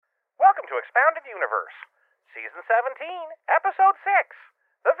to Expounded Universe, Season 17, Episode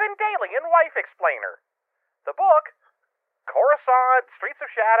 6, The Vendalian Wife Explainer. The book, Coruscant, Streets of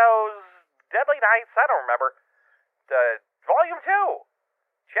Shadows, Deadly Nights, I don't remember. Volume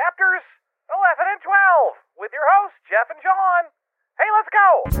 2, Chapters 11 and 12, with your hosts, Jeff and John. Hey, let's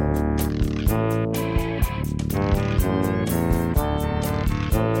go!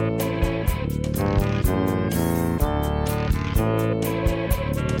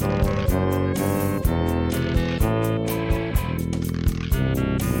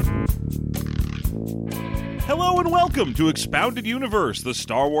 Hello and welcome to Expounded Universe, the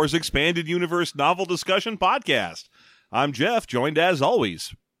Star Wars Expanded Universe novel discussion podcast. I'm Jeff, joined as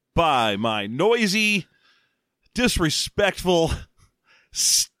always by my noisy, disrespectful,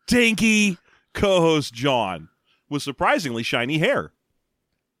 stinky co-host John, with surprisingly shiny hair.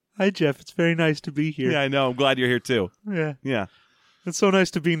 Hi, Jeff. It's very nice to be here. Yeah, I know. I'm glad you're here too. Yeah. It's so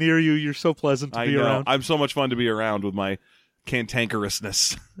nice to be near you. You're so pleasant to be around. I'm so much fun to be around with my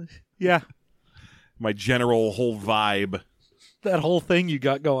cantankerousness. Yeah. My general whole vibe. That whole thing you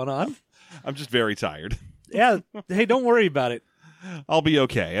got going on. I'm just very tired. Yeah. Hey, don't worry about it. I'll be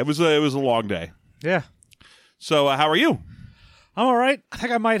okay. It was a long day. Yeah. So, how are you? I'm all right. I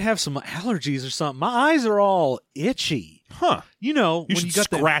think I might have some allergies or something. My eyes are all itchy. Huh. You know, You when should you got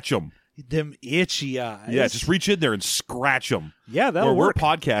scratch them. them itchy eyes. Yeah, just reach in there and scratch them. Yeah, that'll Where we're work.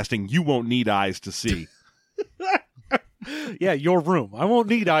 podcasting, you won't need eyes to see. Yeah, your room. I won't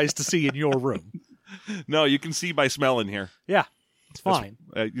need eyes to see in your room. No, you can see by smell in here. Yeah, it's fine.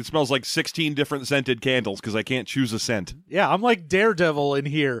 It smells like 16 different scented candles because I can't choose a scent. Yeah, I'm like Daredevil in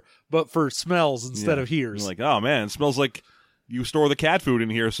here, but for smells instead of hears. You're like, oh man, it smells like you store the cat food in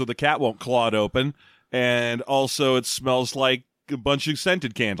here so the cat won't claw it open. And also it smells like a bunch of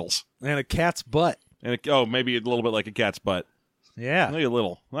scented candles. And a cat's butt. And maybe a little bit like a cat's butt. Yeah. Maybe a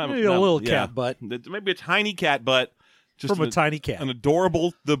little. Maybe a little cat butt. Maybe a tiny cat butt. Just From a tiny cat. An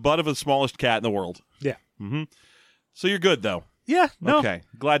adorable, the butt of the smallest cat in the world. Yeah. Mm-hmm. So you're good, though. Yeah, no. Okay,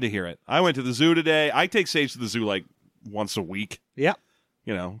 glad to hear it. I went to the zoo today. I take Sage to the zoo like once a week. Yeah.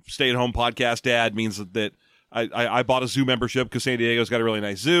 You know, stay-at-home podcast dad means that I bought a zoo membership because San Diego's got a really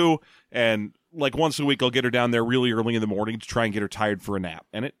nice zoo, and like once a week I'll get her down there really early in the morning to try and get her tired for a nap.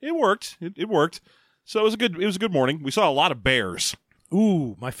 And it worked. It worked. So it was a good morning. We saw a lot of bears.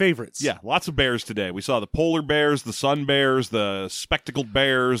 Ooh, my favorites. Yeah, lots of bears today. We saw the polar bears, the sun bears, the spectacled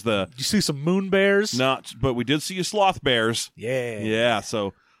bears, Did you see some moon bears? but we did see a sloth bears. Yeah. Yeah,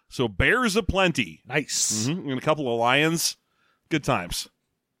 so bears aplenty. Nice. And a couple of lions. Good times.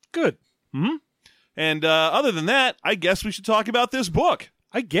 Good. And other than that, I guess we should talk about this book.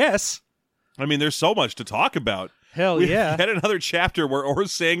 I guess. I mean, there's so much to talk about. Hell We yeah. had another chapter where Aurra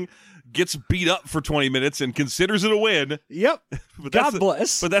Sing gets beat up for 20 minutes and considers it a win. Yep. But God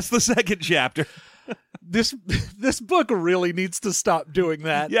bless. But that's the second chapter. This book really needs to stop doing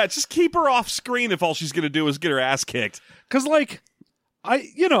that. Yeah, just keep her off screen if all she's going to do is get her ass kicked. Because, like,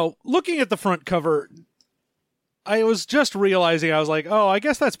 looking at the front cover, I was just realizing, I was like, oh, I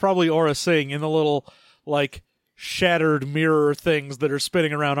guess that's probably Aurra Sing in the little, like, shattered mirror things that are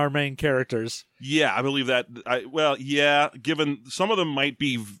spinning around our main characters. Yeah, I believe that. Given some of them might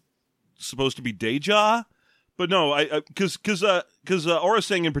be supposed to be Deja, but no, because Aurra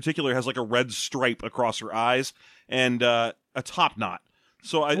Sing in particular has like a red stripe across her eyes and a top knot.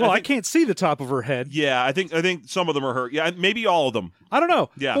 So I can't see the top of her head. Yeah, I think some of them are her. Yeah, maybe all of them. I don't know.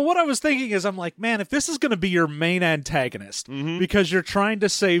 Yeah. But what I was thinking is, I'm like, man, if this is going to be your main antagonist, because you're trying to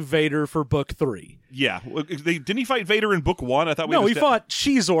save Vader for book 3. Yeah, didn't he fight Vader in book 1? I thought he fought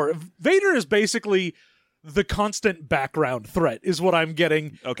Shizor. Vader is basically the constant background threat, is what I'm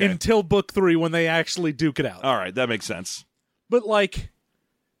getting until book 3 when they actually duke it out. All right, that makes sense. But like,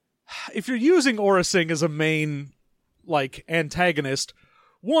 if you're using Aurra Sing as a main like antagonist,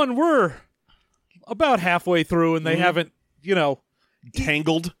 one, we're about halfway through and they haven't,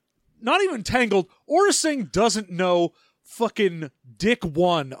 Tangled. Not even tangled. Aurra Sing doesn't know fucking Dick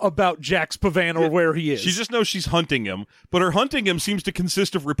 1 about Jax Pavan or where he is. She just knows she's hunting him, but her hunting him seems to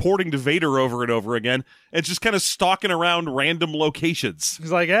consist of reporting to Vader over and over again and just kind of stalking around random locations.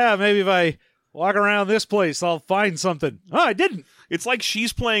 He's like, maybe if I walk around this place, I'll find something. Oh, I didn't. It's like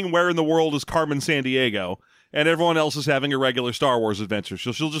she's playing Where in the World is Carmen Sandiego, and everyone else is having a regular Star Wars adventure.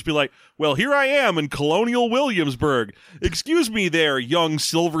 So she'll just be like, well, here I am in Colonial Williamsburg. Excuse me there, young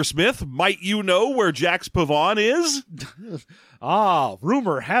silversmith. Might you know where Jax Pavan is?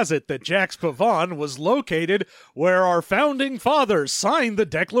 Rumor has it that Jax Pavan was located where our founding fathers signed the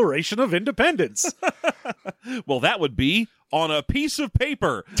Declaration of Independence. Well, that would be on a piece of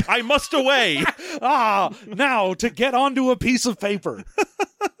paper. I must away. Now to get onto a piece of paper.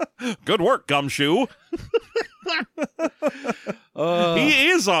 Good work, Gumshoe. He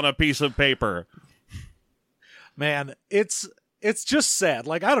is on a piece of paper. Man, it's just sad.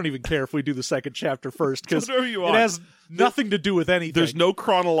 Like, I don't even care if we do the second chapter first, because Whatever it you want. has nothing to do with anything. There's no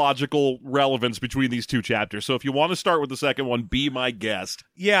chronological relevance between these two chapters, so if you want to start with the second one, be my guest.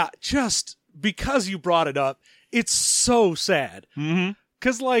 Yeah, just because you brought it up, it's so sad. Mm-hmm.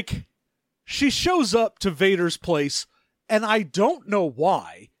 Because, like, she shows up to Vader's place, and I don't know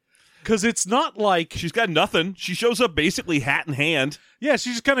why. Because it's not like... She's got nothing. She shows up basically hat in hand. Yeah,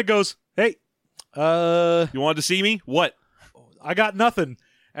 she just kind of goes, hey, You wanted to see me? What? I got nothing.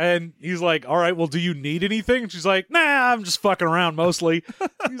 And he's like, all right, well, do you need anything? And she's like, nah, I'm just fucking around mostly.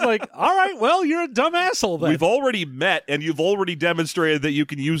 He's like, all right, well, you're a dumb asshole then. We've already met, and you've already demonstrated that you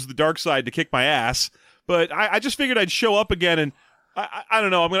can use the dark side to kick my ass. But I just figured I'd show up again, and I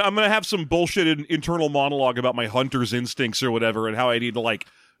don't know. I'm gonna have some bullshit internal monologue about my hunter's instincts or whatever, and how I need to like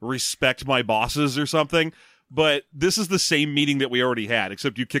respect my bosses or something. But this is the same meeting that we already had,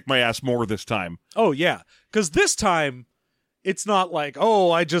 except you kicked my ass more this time. Oh, yeah. Because this time, it's not like,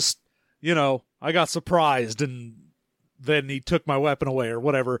 oh, I just, I got surprised and then he took my weapon away or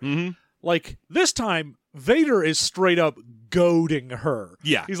whatever. Mm-hmm. Like, this time, Vader is straight up goading her.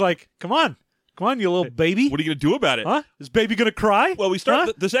 Yeah. He's like, come on, you little baby. What are you gonna do about it? Huh? Is baby gonna cry? Well, we start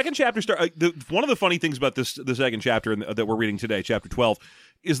Huh? the second chapter. One of the funny things about the second chapter that we're reading today, chapter 12,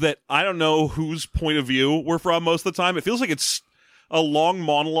 is that I don't know whose point of view we're from most of the time. It feels like it's a long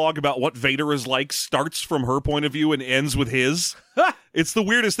monologue about what Vader is like, starts from her point of view and ends with his. It's the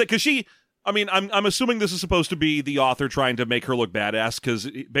weirdest thing, because I'm assuming this is supposed to be the author trying to make her look badass, because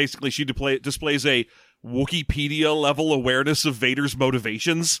basically she displays a Wikipedia-level awareness of Vader's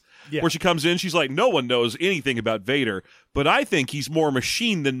motivations, Yeah. where she comes in, she's like, no one knows anything about Vader, but I think he's more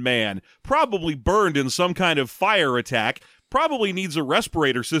machine than man, probably burned in some kind of fire attack, probably needs a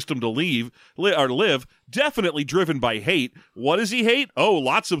respirator system to live, definitely driven by hate. What does he hate? Oh,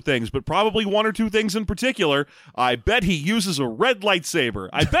 lots of things, but probably one or two things in particular. I bet he uses a red lightsaber.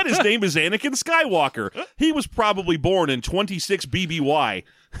 I bet his name is Anakin Skywalker. He was probably born in 26 BBY.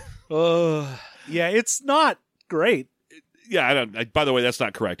 Yeah, it's not great. Yeah, by the way, that's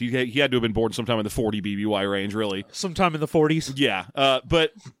not correct. He had to have been born sometime in the 40 BBY range, really. Sometime in the 40s. Yeah,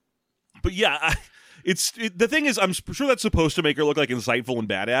 but yeah, the thing is, I'm sure that's supposed to make her look like insightful and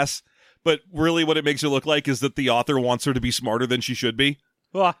badass, but really what it makes her look like is that the author wants her to be smarter than she should be.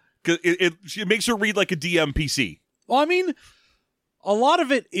 Well, 'Cause it makes her read like a DMPC. Well, I mean, a lot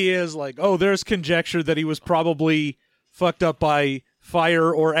of it is like, oh, there's conjecture that he was probably fucked up by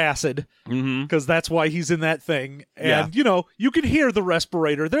fire or acid, because that's why he's in that thing. And, you can hear the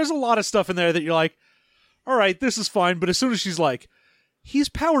respirator. There's a lot of stuff in there that you're like, all right, this is fine. But as soon as she's like, he's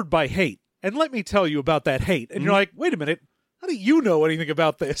powered by hate, and let me tell you about that hate. And you're like, wait a minute, how do you know anything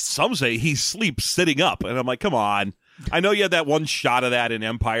about this? Some say he sleeps sitting up, and I'm like, come on. I know you had that one shot of that in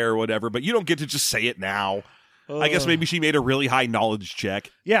Empire or whatever, but you don't get to just say it now. I guess maybe she made a really high knowledge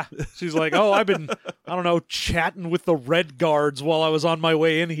check. Yeah. She's like, oh, I've been, I don't know, chatting with the Red Guards while I was on my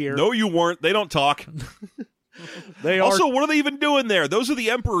way in here. No, you weren't. They don't talk. They Also, what are they even doing there? Those are the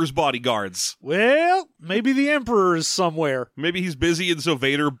Emperor's bodyguards. Well, maybe the Emperor is somewhere. Maybe he's busy, and so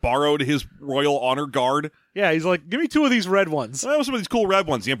Vader borrowed his royal honor guard. Yeah, he's like, give me 2 of these red ones. Oh, some of these cool red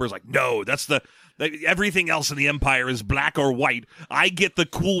ones. The Emperor's like, no, everything else in the Empire is black or white. I get the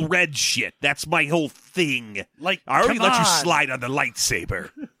cool red shit. That's my whole thing. Like, I already come let you on. slide on the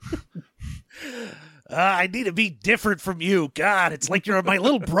lightsaber. I need to be different from you. God, it's like you're my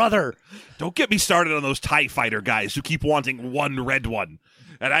little brother. Don't get me started on those TIE fighter guys who keep wanting one red one.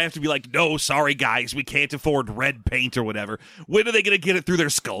 And I have to be like, no, sorry, guys, we can't afford red paint or whatever. When are they going to get it through their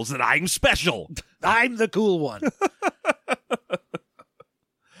skulls that I'm special? I'm the cool one.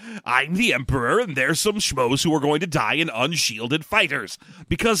 I'm the Emperor, and there's some schmoes who are going to die in unshielded fighters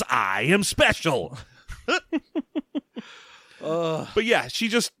because I am special. But yeah, she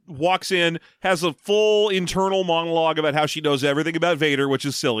just walks in, has a full internal monologue about how she knows everything about Vader, which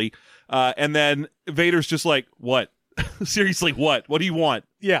is silly. And then Vader's just like, what? Seriously, what? What do you want?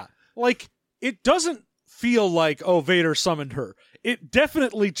 Yeah. Like, it doesn't feel like, oh, Vader summoned her. It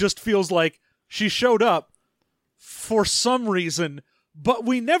definitely just feels like she showed up for some reason, but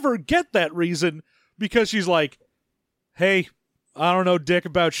we never get that reason because she's like, hey, I don't know dick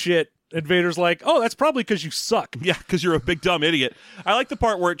about shit. And Vader's like, oh, that's probably because you suck. Yeah, because you're a big dumb idiot. I like the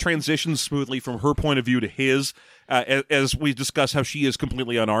part where it transitions smoothly from her point of view to his, as we discuss how she is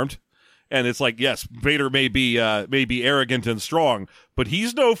completely unarmed. And it's like, yes, Vader may be arrogant and strong, but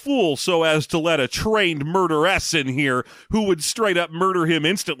he's no fool so as to let a trained murderess in here who would straight up murder him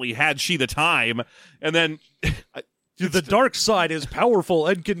instantly had she the time. And then The dark side is powerful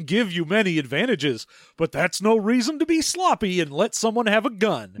and can give you many advantages, but that's no reason to be sloppy and let someone have a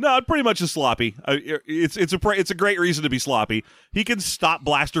gun. No, it pretty much is sloppy. It's a great reason to be sloppy. He can stop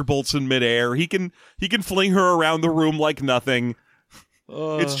blaster bolts in midair. He can fling her around the room like nothing.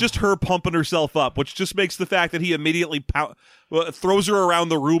 It's just her pumping herself up, which just makes the fact that he immediately throws her around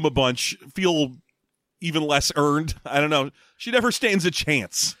the room a bunch feel even less earned. I don't know. She never stands a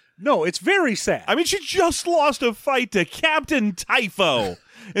chance. No, it's very sad. I mean, she just lost a fight to Captain Typho,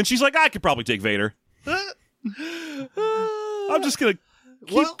 and she's like, I could probably take Vader. I'm just going to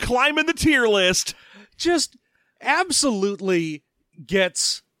keep climbing the tier list. Just absolutely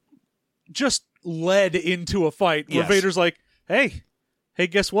gets just led into a fight where Vader's like, hey,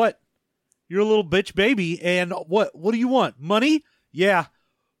 guess what? You're a little bitch baby, and what do you want? Money? Yeah,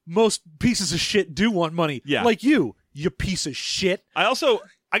 most pieces of shit do want money. Yeah. Like you piece of shit.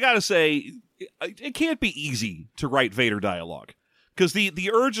 I gotta say, it can't be easy to write Vader dialogue. Because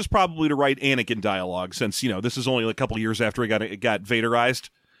the urge is probably to write Anakin dialogue, since, this is only a couple years after he got Vaderized.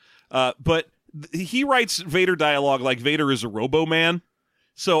 But he writes Vader dialogue like Vader is a Robo-Man.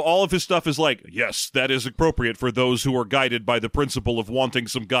 So all of his stuff is like, yes, that is appropriate for those who are guided by the principle of wanting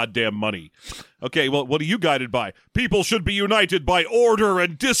some goddamn money. Okay, well, what are you guided by? People should be united by order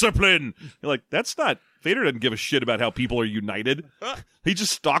and discipline. You're like, that's not... Vader doesn't give a shit about how people are united. He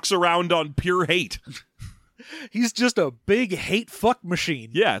just stalks around on pure hate. He's just a big hate fuck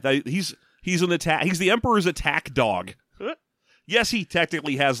machine. Yeah, he's an attack. He's the Emperor's attack dog. Yes, he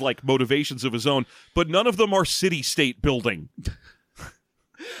technically has motivations of his own, but none of them are city-state building.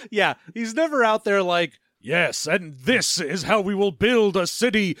 Yeah, he's never out there like, yes, and this is how we will build a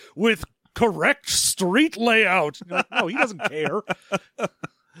city with correct street layout. No, he doesn't care.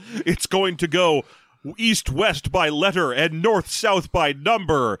 It's going to go east-west by letter and north-south by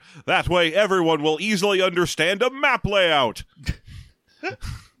number. That way everyone will easily understand a map layout.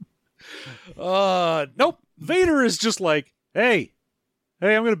 Nope. Vader is just like, hey,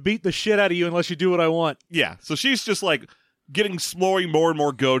 I'm going to beat the shit out of you unless you do what I want. Yeah, so she's just getting slowly more and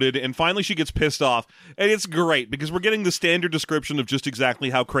more goaded, and finally she gets pissed off, and it's great because we're getting the standard description of just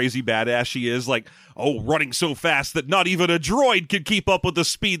exactly how crazy badass she is, running so fast that not even a droid can keep up with the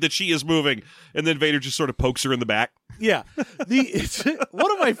speed that she is moving, and then Vader just sort of pokes her in the back. Yeah, it's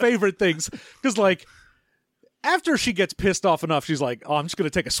one of my favorite things, because after she gets pissed off enough, she's like, oh, I'm just going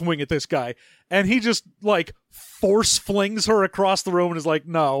to take a swing at this guy. And he just, force flings her across the room and is like,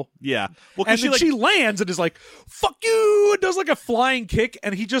 no. Yeah. Well, and then she lands and is like, fuck you! And does a flying kick,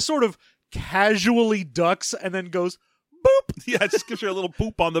 and he just sort of casually ducks and then goes, boop! Yeah, it just gives her a little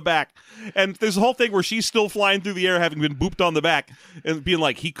boop on the back. And there's a whole thing where she's still flying through the air having been booped on the back and being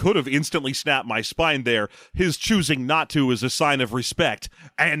like, he could have instantly snapped my spine there. His choosing not to is a sign of respect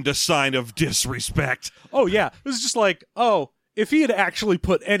and a sign of disrespect. Oh, yeah. It was just if he had actually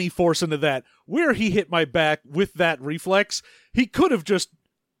put any force into that, where he hit my back with that reflex, he could have just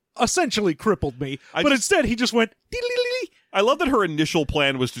essentially crippled me. Instead, he just went, dee-lee-lee-lee. I love that her initial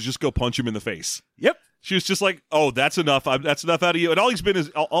plan was to just go punch him in the face. Yep. She was just like, "Oh, that's enough. That's enough out of you." And all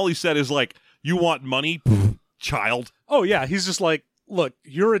he said is "You want money, child?" Oh yeah, he's just like, "Look,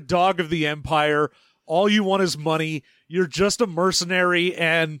 you're a dog of the Empire. All you want is money. You're just a mercenary,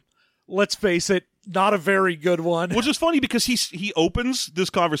 and let's face it, not a very good one." Which is funny because he opens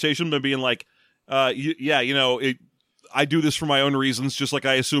this conversation by being like, I do this for my own reasons, just like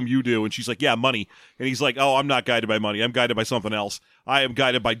I assume you do." And she's like, "Yeah, money." And he's like, "Oh, I'm not guided by money. I'm guided by something else. I am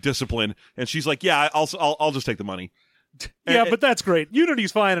guided by discipline." And she's like, "Yeah, I'll just take the money." Yeah, but that's great.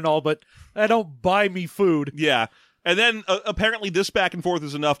 Unity's fine and all, but that don't buy me food. Yeah. And then apparently this back and forth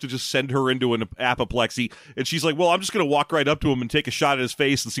is enough to just send her into an apoplexy. And she's like, "Well, I'm just going to walk right up to him and take a shot at his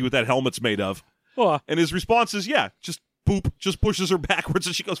face and see what that helmet's made of." And his response is, "Yeah, just boop," just pushes her backwards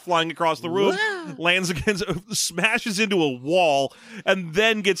and she goes flying across the room, lands against, smashes into a wall, and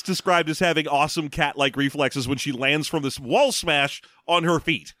then gets described as having awesome cat-like reflexes when she lands from this wall smash on her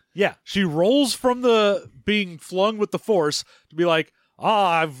feet. Yeah, she rolls from the being flung with the force to be like,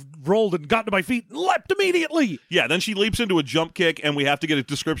 I've rolled and gotten to my feet and leapt immediately. Yeah, then she leaps into a jump kick, and we have to get a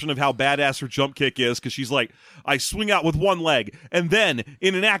description of how badass her jump kick is, because she's like, I swing out with one leg, and then,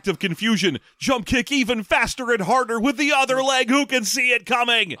 in an act of confusion, jump kick even faster and harder with the other leg. Who can see it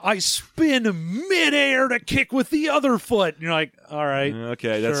coming? I spin midair to kick with the other foot. And you're like, all right.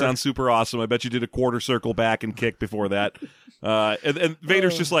 Okay, that sounds super awesome. I bet you did a quarter circle back and kick before that. And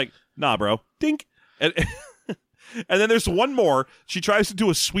Vader's just like, nah, bro. Dink. And then there's one more. She tries to do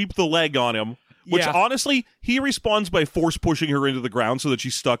a sweep the leg on him, which honestly, he responds by force pushing her into the ground so that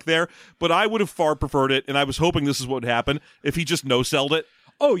she's stuck there. But I would have far preferred it, and I was hoping this is what would happen, if he just no-selled it.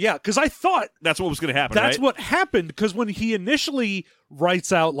 Oh, yeah, because I thought That's what was going to happen, that's right? what happened, because when he initially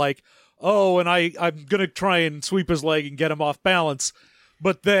writes out, like, oh, and I'm going to try and sweep his leg and get him off balance,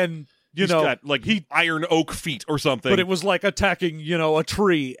 but then, He's got, like, iron oak feet or something. but it was like attacking, a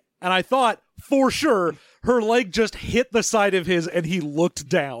tree. And I thought, for sure, her leg just hit the side of his, and he looked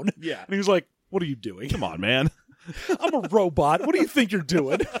down. Yeah. And he was like, what are you doing? Come on, man. I'm a robot. What do you think you're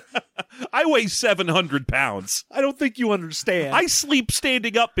doing? I weigh 700 pounds. I don't think you understand. I sleep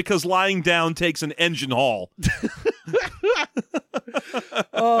standing up because lying down takes an engine haul.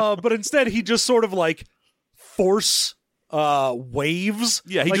 But instead, he just sort of like force waves.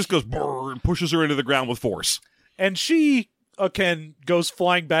 Yeah, he Like, just goes brrr and pushes her into the ground with force. and she again goes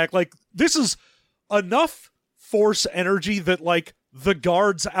flying back. Like, this is enough force energy that like the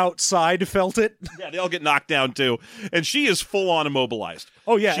guards outside felt it. Yeah, they all get knocked down too. And she is full on immobilized.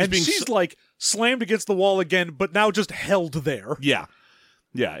 Oh yeah, She's and being she's like slammed against the wall again, but now just held there. Yeah.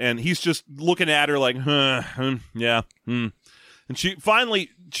 Yeah, and he's just looking at her like, yeah. And she finally,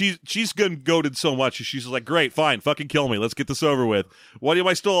 she's getting goaded so much, she's like, great, fine, fucking kill me. Let's get this over with. What am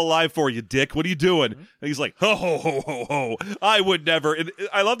I still alive for, you dick? What are you doing? And he's like, ho, ho, ho, ho, ho. I would never. And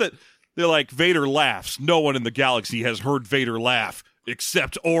I love that they're like, Vader laughs. No one in the galaxy has heard Vader laugh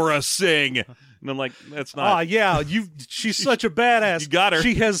except Aura Singh. And I'm like, that's not. Yeah, she's such a badass. You got her.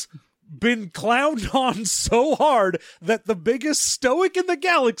 She has been clowned on so hard that the biggest stoic in the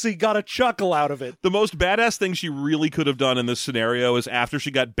galaxy got a chuckle out of it. The most badass thing she really could have done in this scenario is after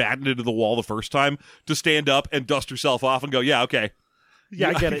she got battened into the wall the first time to stand up and dust herself off and go, yeah, okay.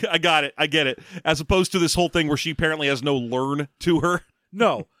 Yeah, I get it. I got it. I get it. As opposed to this whole thing where she apparently has no learn to her.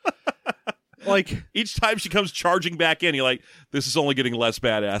 No. Like, Each time she comes charging back in, you're like, this is only getting less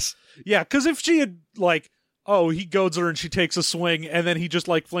badass. yeah, because if she had, like, oh, he goads her and she takes a swing, and then he just,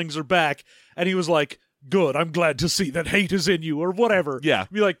 like, flings her back, and he was like, good, I'm glad to see that hate is in you, or whatever. Yeah.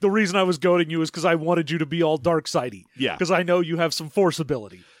 Be like, the reason I was goading you is because I wanted you to be all dark-sidey. Yeah. Because I know you have some force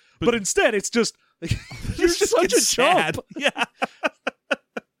ability. But instead, it's just, you're It's just such a sad. chump. Yeah.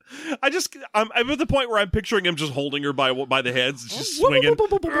 I'm at the point where I'm picturing him just holding her by the heads, just swinging.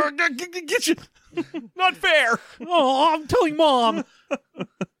 Get you. Not fair. Oh, I'm telling Mom.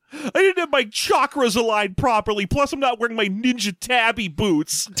 I didn't have my chakras aligned properly. Plus, I'm not wearing my Ninja Tabby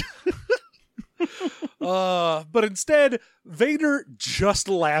boots. But instead, Vader just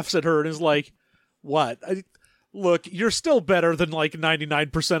laughs at her and is like, what? Look, you're still better than like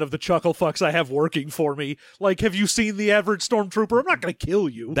 99% of the chuckle fucks I have working for me. Like, have you seen the average stormtrooper? I'm not going to kill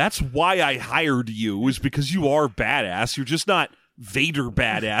you. That's why I hired you, is because you are badass. You're just not Vader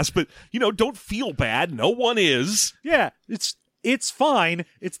badass, but, don't feel bad. No one is. Yeah, it's fine.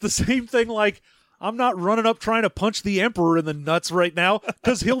 It's the same thing like, I'm not running up trying to punch the Emperor in the nuts right now,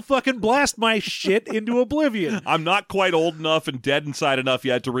 because he'll fucking blast my shit into oblivion. I'm not quite old enough and dead inside enough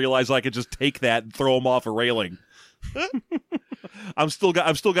yet to realize I could just take that and throw him off a railing. I've still got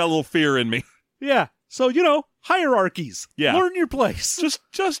a little fear in me. Yeah, so, hierarchies. Yeah. Learn your place.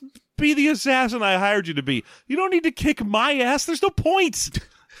 Just be the assassin I hired you to be. You don't need to kick my ass. There's no point.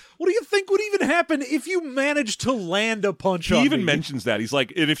 What do you think would even happen if you managed to land a punch He on even me? mentions that. He's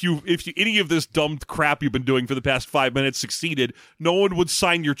like, and if any of this dumb crap you've been doing for the past 5 minutes succeeded, no one would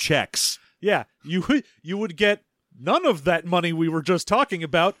sign your checks. Yeah, you would get none of that money we were just talking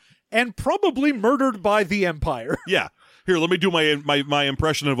about, and probably murdered by the Empire. Yeah. Here, let me do my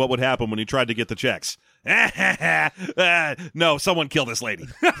impression of what would happen when he tried to get the checks. No, someone kill this lady.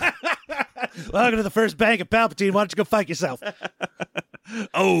 Welcome to the first bank of Palpatine. Why don't you go fuck yourself?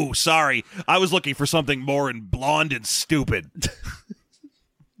 Oh, sorry. I was looking for something more in blonde and stupid.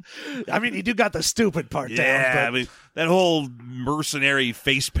 I mean, you do got the stupid part Yeah, down. I mean, that whole mercenary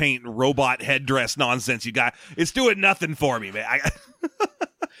face paint robot headdress nonsense you got, it's doing nothing for me, man.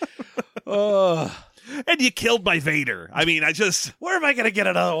 And you killed my Vader. I mean, Where am I going to get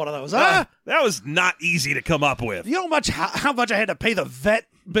another one of those, huh? that was not easy to come up with. You know how much I had to pay the vet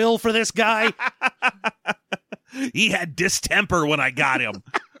bill for this guy? He had distemper when I got him.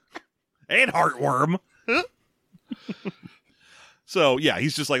 And heartworm. So, yeah,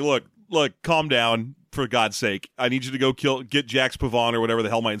 he's just like, look, calm down, for God's sake. I need you to go get Jax Pavon or whatever the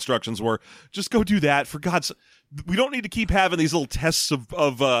hell my instructions were. Just go do that, for God's sake. We don't need to keep having these little tests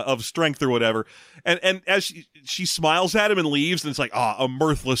of strength or whatever. And as she smiles at him and leaves, and it's like, a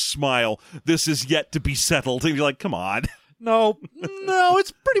mirthless smile. This is yet to be settled. And you're like, come on. No,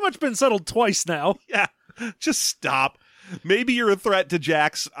 it's pretty much been settled twice now. Yeah, just stop. Maybe you're a threat to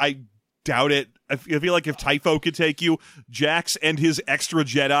Jax. I doubt it. I feel like if Typho could take you, Jax and his extra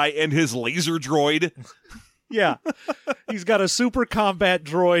Jedi and his laser droid. Yeah. He's got a super combat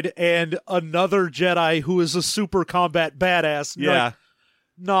droid and another Jedi who is a super combat badass. And you're Yeah. like,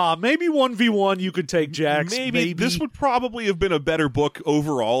 Nah, maybe 1v1 you could take Jax. Maybe this would probably have been a better book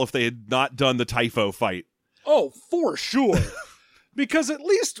overall if they had not done the Typho fight. Oh, for sure. Because at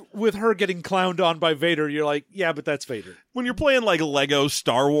least with her getting clowned on by Vader, you're like, yeah, but that's Vader. When you're playing like Lego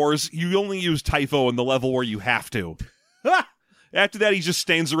Star Wars, you only use Typho in the level where you have to. After that, he just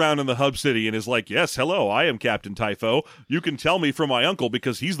stands around in the hub city and is like, yes, hello, I am Captain Typho. You can tell me from my uncle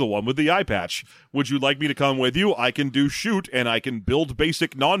because he's the one with the eye patch. Would you like me to come with you? I can do shoot, and I can build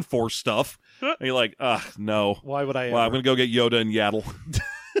basic non-force stuff. And you're like, no. Why would I ever? Well, I'm going to go get Yoda and Yaddle.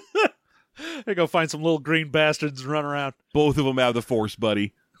 I go find some little green bastards and run around. Both of them have the force,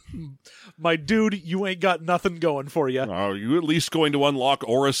 buddy. My dude, you ain't got nothing going for you. Are you at least going to unlock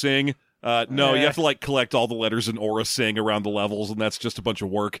Aura Sing? No, you have to collect all the letters in Aura Sing around the levels, and that's just a bunch of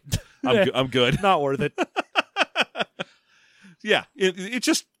work. I'm good. Not worth it. Yeah, it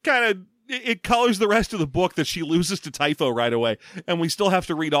just kind of it colors the rest of the book that she loses to Typho right away, and we still have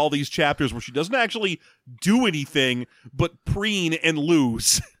to read all these chapters where she doesn't actually do anything but preen and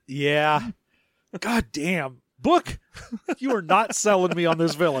lose. Yeah. God damn. Book, you are not selling me on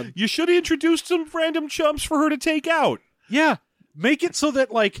this villain. You should have introduced some random chumps for her to take out. Yeah. Make it so that,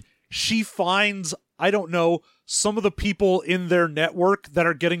 she finds, I don't know, some of the people in their network that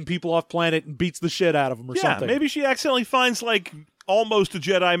are getting people off planet and beats the shit out of them or something. Maybe she accidentally finds, almost a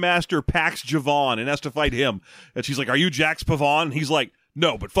Jedi Master, Pax Javon, and has to fight him. And she's like, are you Jax Pavon? And he's like,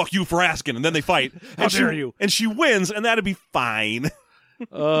 no, but fuck you for asking. And then they fight. How dare you? And she wins, and that'd be fine.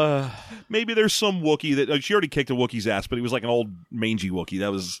 Maybe there's some Wookiee that she already kicked a Wookiee's ass, but he was like an old mangy Wookiee.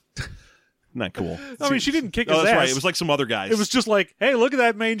 That was not cool. I mean, she didn't kick his that's ass. Right. It was like some other guys. It was just like, hey, look at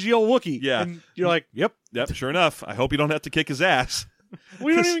that mangy old Wookiee. Yeah. And you're like, yep. Sure enough. I hope you don't have to kick his ass.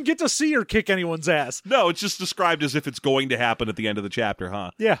 We don't even get to see her kick anyone's ass. No, it's just described as if it's going to happen at the end of the chapter, huh?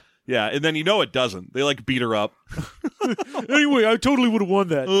 Yeah. Yeah, and then it doesn't. They beat her up. Anyway, I totally would have won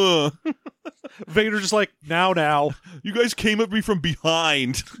that. Vader just now. You guys came at me from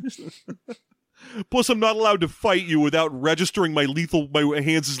behind. Plus, I'm not allowed to fight you without registering my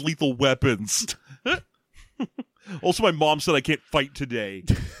hands as lethal weapons. Also, my mom said I can't fight today.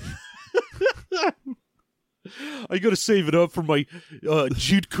 I gotta save it up for my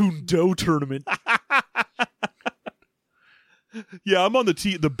Jeet Kune Do tournament. Yeah, I'm on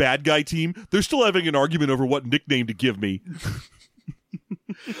the bad guy team. They're still having an argument over what nickname to give me.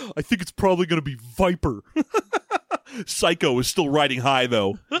 I think it's probably going to be Viper. Psycho is still riding high,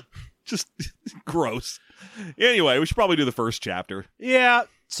 though. Just gross. Anyway, we should probably do the first chapter. Yeah,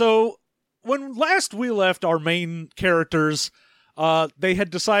 so when last we left our main characters, they had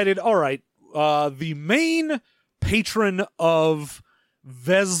decided, all right, the main patron of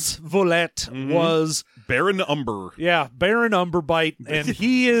Vezvolet was Baron Umber. Yeah, Baron Umberbite, and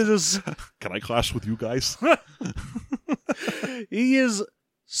he is... Can I clash with you guys? He is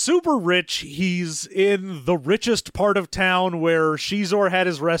super rich. He's in the richest part of town where Shizor had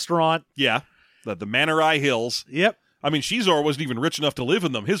his restaurant. Yeah, the Manurai Hills. Yep. I mean, Shizor wasn't even rich enough to live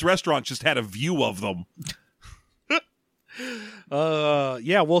in them. His restaurant just had a view of them.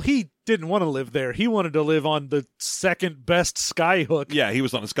 Yeah, well, he didn't want to live there. He wanted to live on the second best skyhook. Yeah, he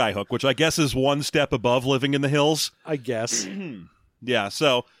was on a skyhook, which I guess is one step above living in the hills. I guess. Yeah,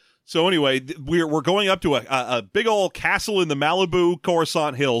 so anyway, we're going up to a big old castle in the Malibu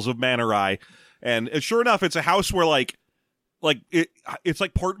Coruscant Hills of Manurai, and sure enough, it's a house where it's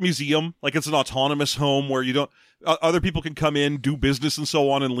like part museum, like it's an autonomous home where you don't other people can come in, do business, and so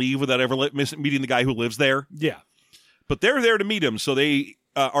on, and leave without ever meeting the guy who lives there. Yeah. But they're there to meet him, so they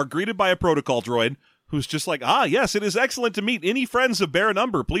are greeted by a protocol droid who's just like, yes, it is excellent to meet any friends of Baron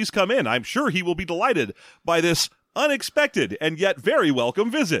Umber. Please come in. I'm sure he will be delighted by this unexpected and yet very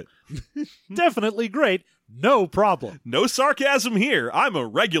welcome visit. Definitely great. No problem. No sarcasm here. I'm a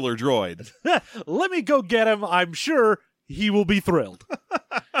regular droid. Let me go get him. I'm sure he will be thrilled.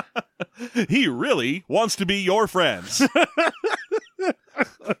 He really wants to be your friends.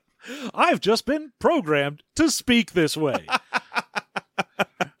 I've just been programmed to speak this way.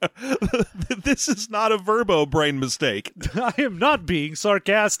 This is not a Verbo brain mistake. I am not being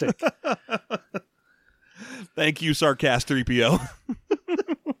sarcastic. Thank you, Sarcast 3PO.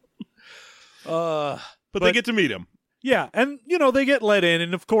 But they get to meet him. Yeah, and, they get let in,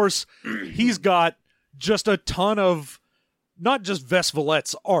 and of course, he's got just a ton of, not just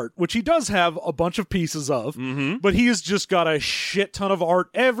Vesvolet's art, which he does have a bunch of pieces of, but he has just got a shit ton of art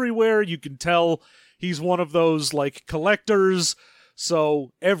everywhere. You can tell he's one of those, collectors,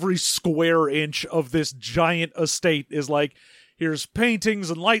 so every square inch of this giant estate is here's paintings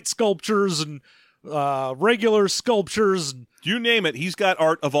and light sculptures and regular sculptures. And you name it, he's got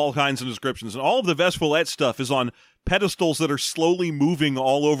art of all kinds and descriptions, and all of the Vesvolet stuff is on pedestals that are slowly moving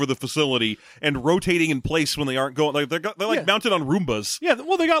all over the facility and rotating in place when they aren't going. Like they're like mounted on Roombas. Yeah,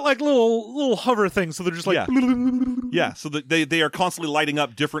 well, they got like little hover things, so they're just like Yeah, so that they are constantly lighting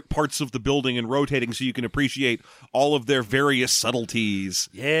up different parts of the building and rotating, so you can appreciate all of their various subtleties.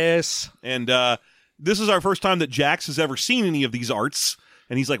 Yes. And this is our first time that Jax has ever seen any of these arts,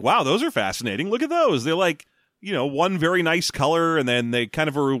 and he's like, "Wow, those are fascinating. Look at those. They're like." One very nice color, and then they kind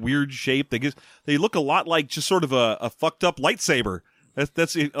of are a weird shape. They look a lot like just sort of a fucked up lightsaber.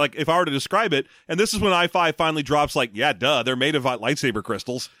 That's like if I were to describe it. And this is when I-5 finally drops like, yeah, duh, they're made of lightsaber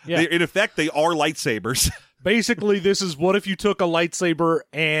crystals. Yeah. In effect, they are lightsabers. Basically, this is what if you took a lightsaber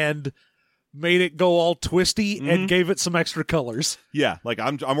and made it go all twisty and gave it some extra colors. Yeah, like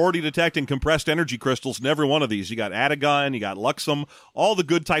I'm already detecting compressed energy crystals in every one of these. You got Adagon, you got Luxum, all the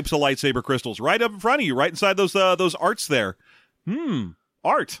good types of lightsaber crystals right up in front of you, right inside those arts there.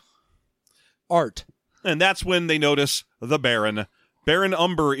 Art. And that's when they notice the Baron. Baron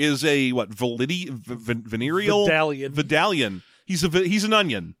Umber is a venereal Vidalian. He's an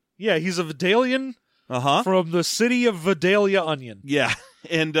onion. Yeah, he's a Vidalian. Uh-huh. From the city of Vidalia Onion. Yeah,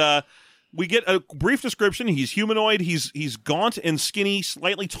 and we get a brief description. He's humanoid. He's gaunt and skinny,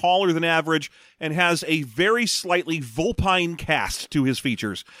 slightly taller than average, and has a very slightly vulpine cast to his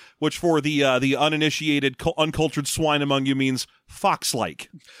features, which for the uninitiated, uncultured swine among you means fox-like.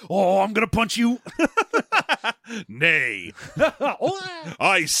 Oh, I'm gonna punch you. Nay.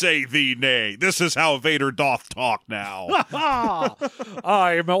 I say thee nay. This is how Vader doth talk now.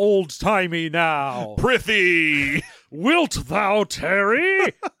 I'm old-timey now. Prithee. Wilt thou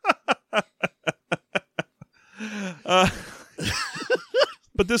tarry?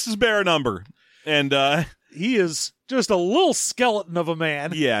 But this is Baron Umber, and he is just a little skeleton of a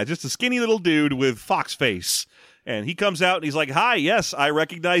man. Yeah, just a skinny little dude with fox face. And he comes out and he's like, "Hi, yes, I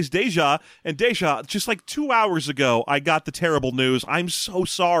recognize Deja. And Deja, just like 2 hours ago, I got the terrible news. I'm so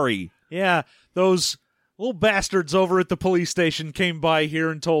sorry." Yeah, those little bastards over at the police station came by here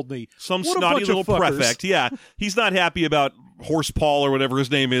and told me. Some What a snotty bunch little of fuckers. prefect. Yeah, he's not happy about Horse Paul or whatever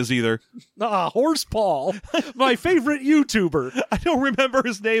his name is either. Horse Paul, my favorite YouTuber. I don't remember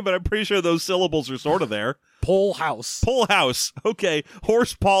his name, but I'm pretty sure those syllables are sort of there. Pole House. Pole House. Okay,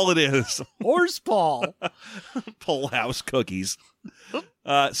 Horse Paul it is. Horse Paul. Pole House cookies.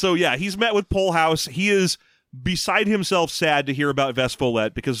 So yeah, he's met with Pole House. He is beside himself sad to hear about Vess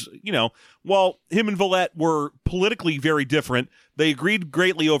Volette because, while him and Volette were politically very different, they agreed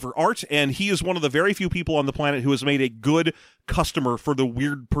greatly over art, and he is one of the very few people on the planet who has made a good customer for the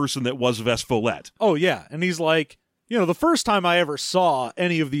weird person that was Vess Volette. Oh, yeah. And he's like, the first time I ever saw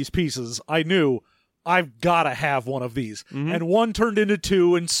any of these pieces, I knew I've got to have one of these. Mm-hmm. And one turned into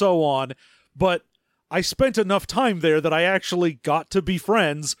two and so on. But I spent enough time there that I actually got to be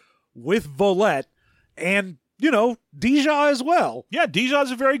friends with Volette and, Deja as well. Yeah,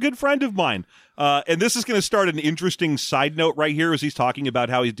 Deja's a very good friend of mine. And this is going to start an interesting side note right here as he's talking about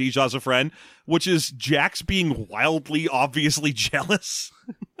how Deja's a friend, which is Jax being wildly, obviously jealous.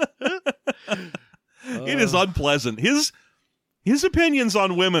 It is unpleasant. His opinions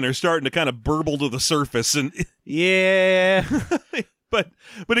on women are starting to kind of burble to the surface. And yeah. But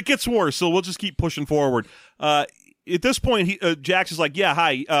it gets worse, so we'll just keep pushing forward. At this point, Jax is like, "Yeah,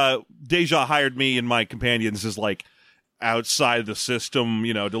 hi. Deja hired me and my companions as like outside the system,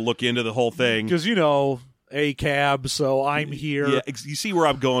 to look into the whole thing because a cab, so I'm here." Yeah, you see where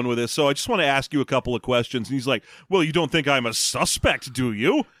I'm going with this. So I just want to ask you a couple of questions. And he's like, "Well, you don't think I'm a suspect, do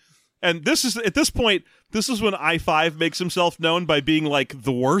you?" And this is when I-5 makes himself known by being like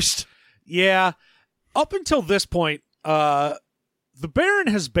the worst. Yeah, up until this point, the Baron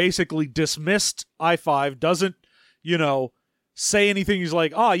has basically dismissed I-5. Doesn't say anything. He's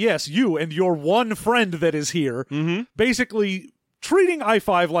like, yes, you and your one friend that is here. Mm-hmm. Basically treating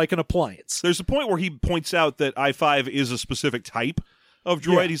I-5 like an appliance. There's a point where he points out that I-5 is a specific type of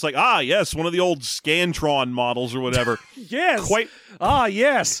droid. Yeah. He's like, yes, one of the old Scantron models or whatever. Yes.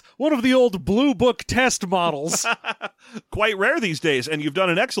 Yes, one of the old Blue Book test models. Quite rare these days, and you've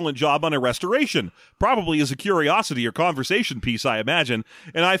done an excellent job on a restoration. Probably as a curiosity or conversation piece, I imagine.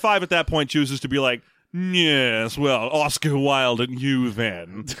 And I-5 at that point chooses to be like, "Yes, well, Oscar Wilde and you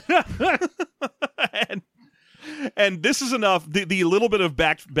then." and this is enough. The little bit of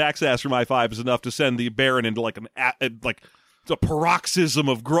backsass from I-5 is enough to send the Baron into like a paroxysm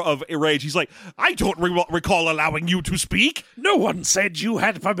of rage. He's like, "I don't recall allowing you to speak. No one said you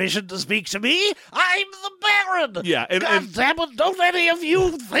had permission to speak to me. I'm the Baron." Yeah, God damn it! Don't any of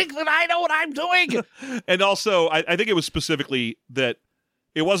you think that I know what I'm doing? And also, I think it was specifically that.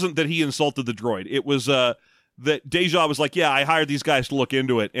 It wasn't that he insulted the droid. It was that Deja was like, yeah, I hired these guys to look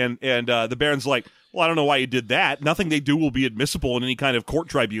into it. And the Baron's like, well, I don't know why you did that. Nothing they do will be admissible in any kind of court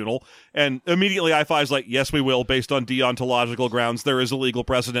tribunal. And immediately I5's like, yes, we will, based on deontological grounds. There is a legal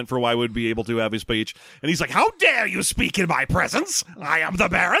precedent for why we'd be able to have his speech. And he's like, how dare you speak in my presence? I am the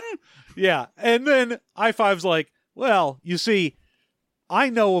Baron. Yeah. And then I5's like, well, you see, I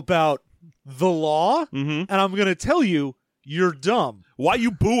know about the law, and I'm going to tell you, you're dumb. Why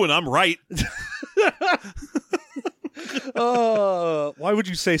you booing? I'm right. Why would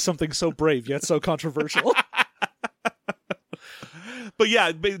you say something so brave yet so controversial? But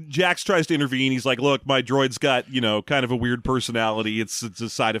yeah, Jax tries to intervene. He's like, look, my droid's got, kind of a weird personality. It's a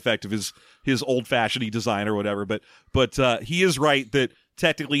side effect of his old-fashioned design or whatever. But he is right that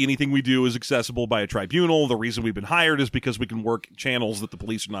technically anything we do is accessible by a tribunal. The reason we've been hired is because we can work channels that the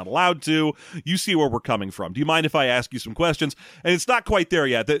police are not allowed to. You see where we're coming from. Do you mind if I ask you some questions? And it's not quite there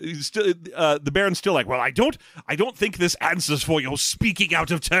yet. The Baron's still like, well, I don't think this answers for your speaking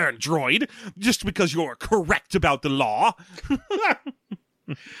out of turn, droid, just because you're correct about the law.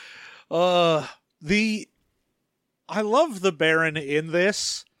 I love the Baron in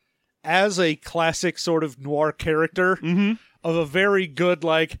this as a classic sort of noir character. Of a very good,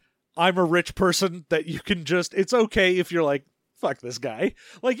 like, I'm a rich person that you can just, it's okay if you're like, fuck this guy.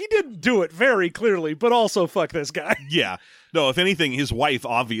 Like, he didn't do it very clearly, but also fuck this guy. Yeah. No, if anything, his wife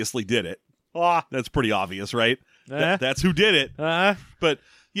obviously did it. That's pretty obvious, right? That's who did it. But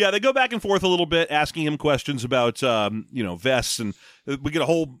yeah, they go back and forth a little bit, asking him questions about, Vess, and we get a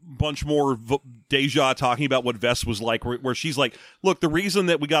whole bunch more Deja talking about what Vess was like, where she's like, look, the reason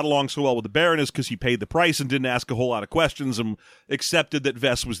that we got along so well with the Baron is because he paid the price and didn't ask a whole lot of questions and accepted that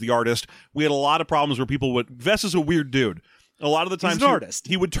Vess was the artist. We had a lot of problems where people would, Vess is a weird dude. A lot of the times he's an artist.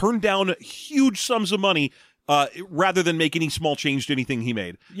 He would turn down huge sums of money rather than make any small change to anything he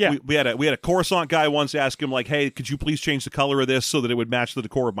made. Yeah. We had a Coruscant guy once ask him, like, hey, could you please change the color of this so that it would match the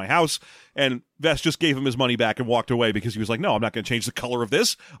decor of my house? And Vess just gave him his money back and walked away because he was like, no, I'm not going to change the color of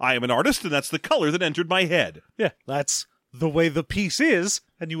this. I am an artist, and that's the color that entered my head. Yeah, that's the way the piece is,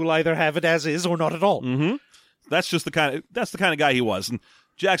 and you will either have it as is or not at all. That's the kind of guy he was. And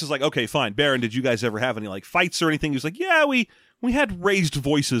Jax is like, okay, fine. Baron, did you guys ever have any, like, fights or anything? He was like, yeah, we had raised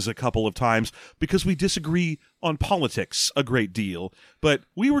voices a couple of times because we disagree on politics a great deal, but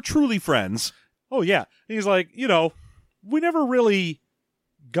we were truly friends. Oh, yeah. And he's like, we never really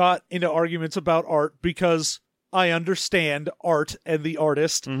got into arguments about art because I understand art and the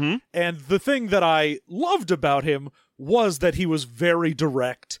artist. And the thing that I loved about him was that he was very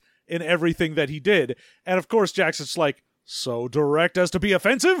direct in everything that he did. And of course, Jackson's like, so direct as to be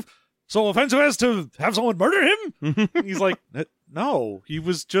offensive? So offensive as to have someone murder him? He's like, no, he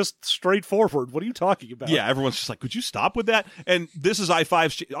was just straightforward. What are you talking about? Yeah, everyone's just like, could you stop with that? And this is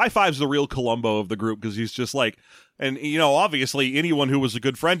I5's the real Columbo of the group, because he's just like, and obviously anyone who was a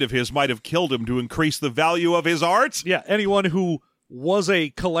good friend of his might have killed him to increase the value of his art. Yeah, anyone who was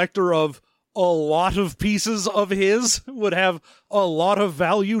a collector of a lot of pieces of his would have a lot of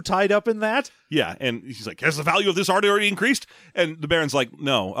value tied up in that. Yeah, and he's like, has the value of this art already increased? And the Baron's like,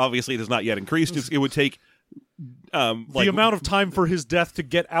 no, obviously it has not yet increased. It would take the amount of time for his death to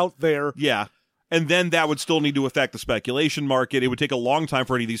get out there. Yeah. And then that would still need to affect the speculation market. It would take a long time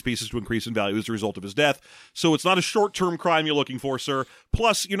for any of these pieces to increase in value as a result of his death. So it's not a short-term crime you're looking for, sir.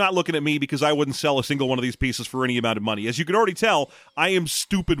 Plus, you're not looking at me because I wouldn't sell a single one of these pieces for any amount of money. As you can already tell, I am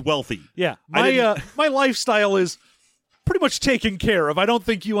stupid wealthy. Yeah. My lifestyle is pretty much taken care of. I don't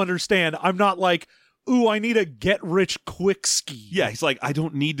think you understand. I'm not like, ooh, I need a get-rich-quick scheme. Yeah, he's like, I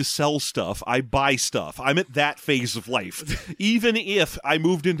don't need to sell stuff. I buy stuff. I'm at that phase of life. Even if I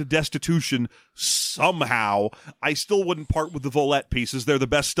moved into destitution somehow, I still wouldn't part with the Volette pieces. They're the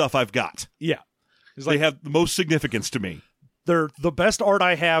best stuff I've got. Yeah. They have the most significance to me. They're the best art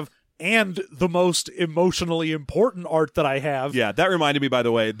I have and the most emotionally important art that I have. Yeah, that reminded me, by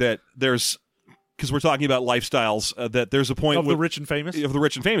the way, that there's... because we're talking about lifestyles, that there's a point of the rich and famous. Of the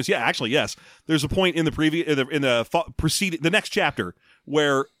rich and famous, yeah, actually, yes. There's a point in the next chapter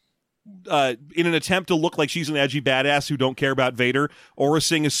where, in an attempt to look like she's an edgy badass who don't care about Vader, Aurra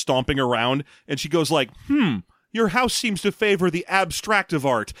Sing is stomping around, and she goes like, your house seems to favor the abstract of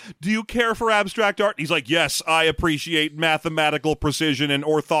art. Do you care for abstract art? He's like, yes, I appreciate mathematical precision and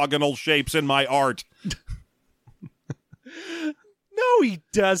orthogonal shapes in my art. No, he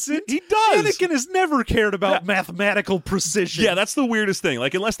doesn't. He does. Anakin has never cared about mathematical precision. Yeah, that's the weirdest thing.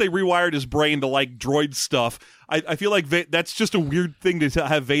 Like, unless they rewired his brain to like droid stuff, I feel like that's just a weird thing to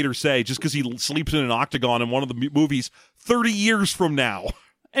have Vader say, just because he sleeps in an octagon in one of the movies 30 years from now.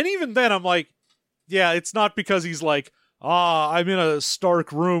 And even then, I'm like, yeah, it's not because he's like, I'm in a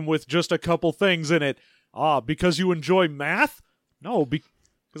stark room with just a couple things in it. Because you enjoy math? No,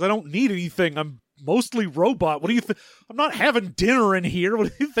 because I don't need anything. I'm mostly robot. What do you think? I'm not having dinner in here. What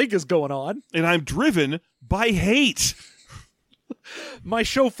do you think is going on? And I'm driven by hate. My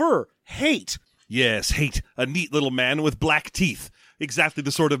chauffeur, hate. Yes, hate. A neat little man with black teeth. Exactly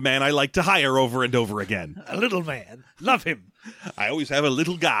the sort of man I like to hire over and over again. A little man. Love him. I always have a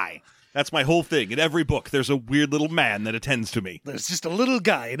little guy. That's my whole thing. In every book, there's a weird little man that attends to me. There's just a little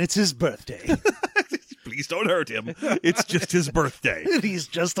guy, and it's his birthday. Please don't hurt him. It's just his birthday. He's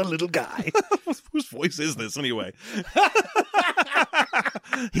just a little guy. Whose voice is this, anyway?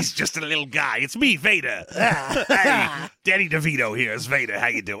 He's just a little guy. It's me, Vader. Hey, Danny DeVito here is Vader. How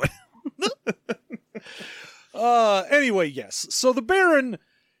you doing? Anyway, yes. So the Baron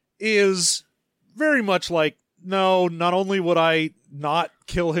is very much like, no, not only would I not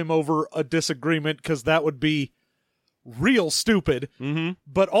kill him over a disagreement, because that would be real stupid,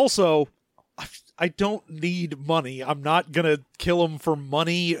 but also, I don't need money. I'm not gonna kill him for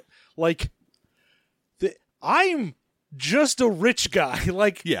money. Like, I'm just a rich guy.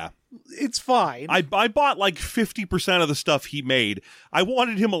 Like, Yeah. it's fine. I bought like 50% of the stuff he made. I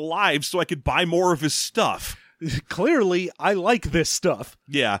wanted him alive so I could buy more of his stuff. Clearly, I like this stuff.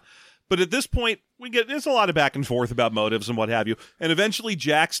 Yeah. But at this point, there's a lot of back and forth about motives and what have you. And eventually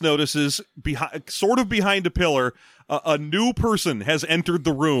Jax notices, behind a pillar, a new person has entered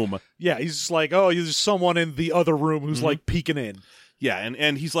the room. Yeah, he's just like, oh, there's someone in the other room who's like peeking in. Yeah,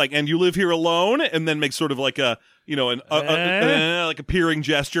 and he's like, and you live here alone? And then makes sort of like a, like a peering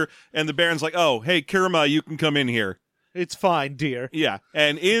gesture. And the Baron's like, oh, hey, Kerma, you can come in here. It's fine, dear. Yeah,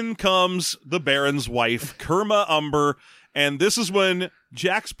 and in comes the Baron's wife, Kerma Umber, and this is when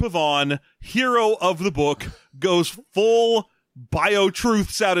Jax Pavon, hero of the book, goes full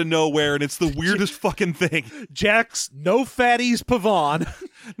bio-truths out of nowhere, and it's the weirdest fucking thing. Jax, no fatties, Pavon.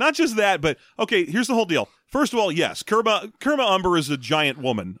 Not just that, but, okay, here's the whole deal. First of all, yes, Kerma Umber is a giant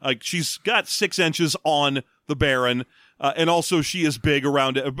woman. Like, she's got 6 inches on the Baron, and also she is big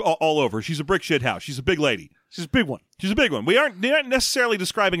around all over. She's a brick shit house. She's a big lady. She's a big one. She's a big one. They aren't necessarily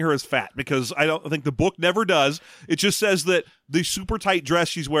describing her as fat, because I don't think the book never does. It just says that the super tight dress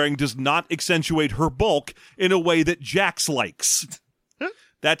she's wearing does not accentuate her bulk in a way that Jax likes.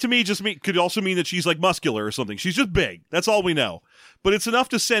 That to me could also mean that she's like muscular or something. She's just big. That's all we know. But it's enough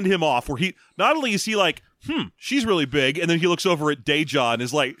to send him off, where he not only is he like, she's really big, and then he looks over at Deja and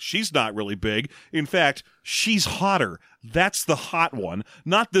is like, she's not really big. In fact, she's hotter. That's the hot one.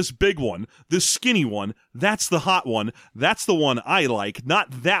 Not this big one. This skinny one. That's the hot one. That's the one I like.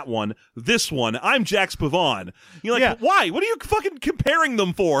 Not that one. This one. I'm Jax Pavon. You're like, Yeah. Why? What are you fucking comparing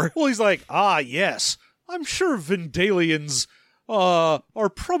them for? Well, he's like, yes. I'm sure Vendalians are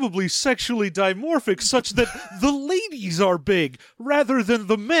probably sexually dimorphic such that the ladies are big rather than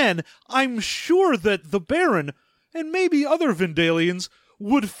the men. I'm sure that the Baron and maybe other Vendalians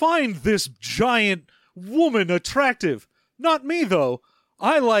would find this giant woman attractive. Not me, though.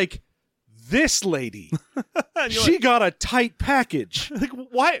 I like this lady. She got a tight package. Like,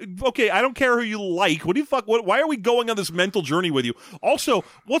 why? Okay, I don't care who you like. What do you why are we going on this mental journey with you? Also,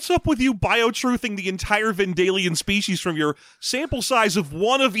 what's up with you bio-truthing the entire Vendalian species from your sample size of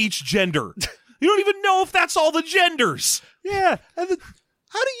one of each gender? You don't even know if that's all the genders. Yeah, and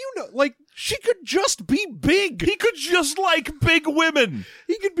how do you know? Like, she could just be big. He could just like big women.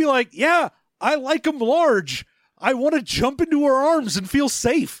 He could be like, yeah, I like them large. I want to jump into her arms and feel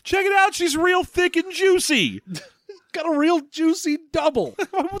safe. Check it out. She's real thick and juicy. Got a real juicy double.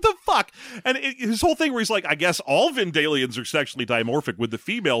 What the fuck? And his whole thing where he's like, I guess all Vendalians are sexually dimorphic, with the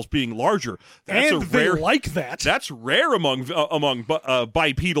females being larger. That's and a rare, they like that. That's rare among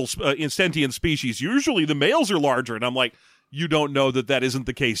bipedal sentient species. Usually the males are larger. And I'm like, you don't know that isn't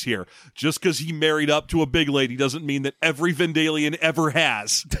the case here. Just because he married up to a big lady doesn't mean that every Vendalian ever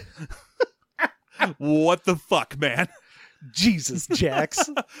has. What the fuck, man? Jesus, Jax.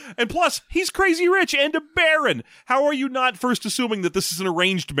 And plus, he's crazy rich and a baron. How are you not first assuming that this is an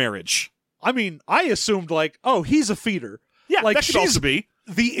arranged marriage? I mean, I assumed like, oh, he's a feeder. Yeah, like, that could also be.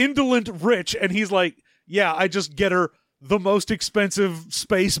 The indolent rich, and he's like, yeah, I just get her the most expensive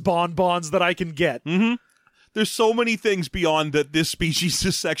space bonbons that I can get. Mm-hmm. There's so many things beyond that this species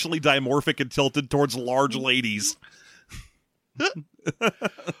is sexually dimorphic and tilted towards large ladies.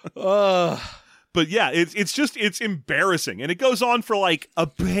 But yeah, it's embarrassing. And it goes on for like a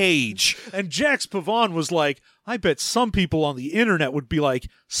page. And Jax Pavon was like, I bet some people on the internet would be like,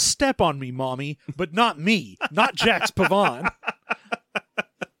 step on me, mommy, but not me, not Jax Pavon.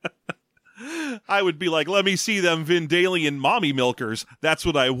 I would be like, let me see them Vendalian mommy milkers. That's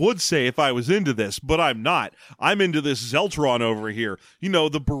what I would say if I was into this, but I'm not. I'm into this Zeltron over here. You know,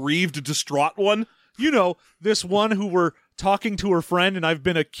 the bereaved, distraught one. You know, this one who were talking to her friend and I've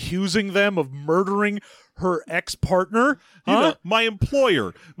been accusing them of murdering her ex-partner. You Huh? know, my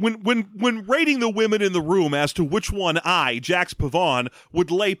employer, when rating the women in the room as to which one I, Jax Pavon,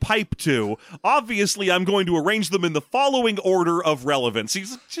 would lay pipe to, obviously I'm going to arrange them in the following order of relevance.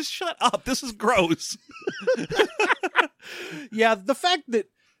 He's like, just shut up. This is gross. Yeah, the fact that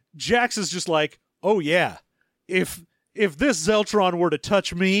Jax is just like, oh yeah, if this Zeltron were to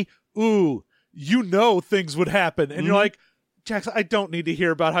touch me, ooh, you know things would happen. And you're like, Jax, I don't need to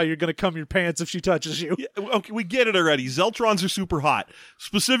hear about how you're going to cum your pants if she touches you. Yeah, okay, we get it already. Zeltrons are super hot.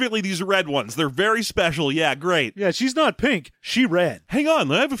 Specifically, these red ones. They're very special. Yeah, great. Yeah, she's not pink. She red. Hang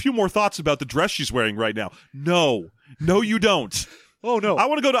on. I have a few more thoughts about the dress she's wearing right now. No, you don't. Oh, no. I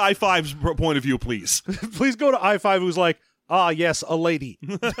want to go to I5's point of view, please. Please go to I5 who's like, ah, yes, a lady.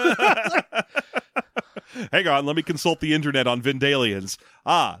 Hang on, let me consult the internet on Vendalians.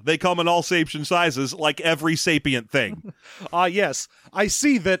 They come in all shapes and sizes, like every sapient thing. Ah, yes, I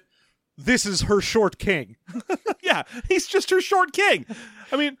see that this is her short king. Yeah, he's just her short king.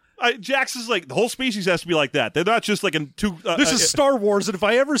 I mean, Jax is like, the whole species has to be like that. They're not just like in two... This is Star Wars, and if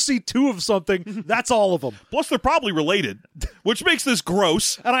I ever see two of something, that's all of them. Plus, they're probably related, which makes this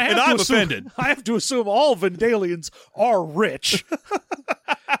gross, And I'm offended. I have to assume all Vendalians are rich.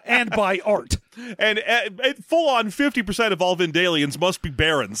 And by art. And full-on 50% of all Vendalians must be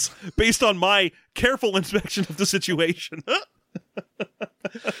barons, based on my careful inspection of the situation.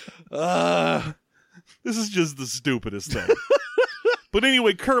 This is just the stupidest thing. But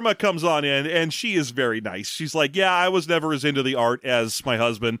anyway, Kerma comes on in, and she is very nice. She's like, yeah, I was never as into the art as my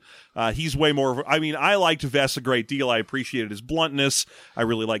husband. He's way more... I liked Vess a great deal. I appreciated his bluntness. I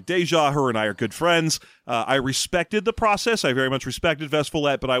really like Deja. Her and I are good friends. I respected the process. I very much respected Vess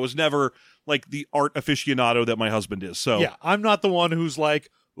Follett, but I was never, like, the art aficionado that my husband is. So Yeah, I'm not the one who's like,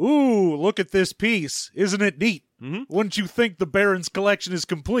 ooh, look at this piece. Isn't it neat? Mm-hmm. Wouldn't you think the Baron's collection is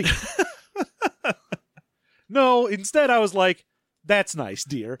complete? No, instead I was like, that's nice,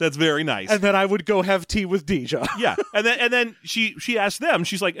 dear. that's very nice. And then I would go have tea with Deja. Yeah, and then she asked them.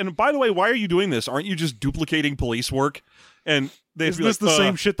 She's like, and by the way, why are you doing this? Aren't you just duplicating police work? And they'd Is be this like, the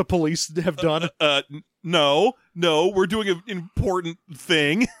same shit the police have done? No, we're doing an important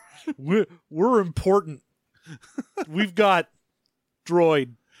thing. We're important. We've got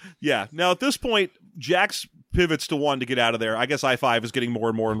droid. Yeah. Now at this point, Jax pivots to one to get out of there. I guess I5 is getting more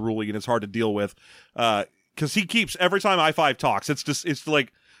and more unruly, and it's hard to deal with. Because he keeps, every time I5 talks, it's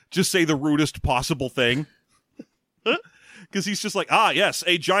like, just say the rudest possible thing. Because he's just like, yes,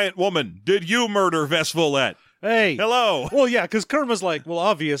 a giant woman. Did you murder Vess Follett? Hey. Hello. Well, yeah, because Kerma's like, well,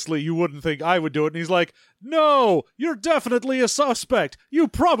 obviously you wouldn't think I would do it. And he's like, no, you're definitely a suspect. You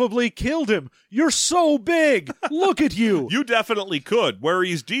probably killed him. You're so big. Look at you. You definitely could,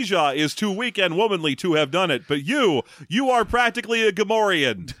 whereas Deja is too weak and womanly to have done it. But you are practically a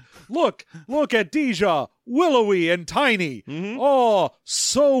Gamorrean. Look at Deja, willowy and tiny. Mm-hmm. Oh,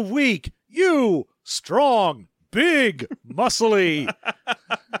 so weak. You, strong, big, muscly.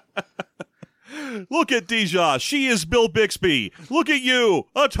 Look at Deja. She is Bill Bixby. Look at you,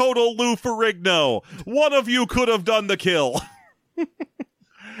 a total Lou Ferrigno. One of you could have done the kill.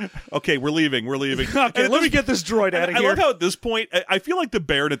 Okay, we're leaving. Okay, let me get this droid out of I here. love how at this point, I feel like the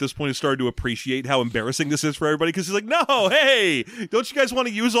Baron at this point is starting to appreciate how embarrassing this is for everybody, because he's like, no, hey, don't you guys want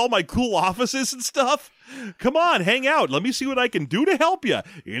to use all my cool offices and stuff? Come on, hang out. Let me see what I can do to help you.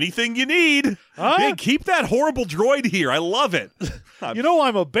 Anything you need. Huh? Hey, keep that horrible droid here. I love it. You know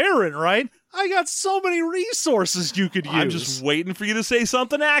I'm a Baron, right? I got so many resources you could use. I'm just waiting for you to say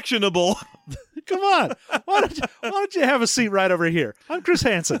something actionable. Come on. Why don't you have a seat right over here? I'm Chris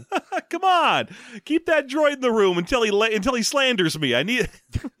Hansen. Come on. Keep that droid in the room until he slanders me.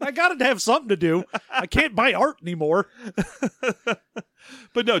 I got to have something to do. I can't buy art anymore.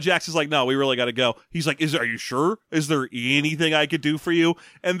 But no, Jax is like, no, we really got to go. He's like, are you sure? Is there anything I could do for you?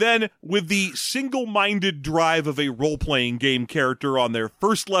 And then with the single-minded drive of a role-playing game character on their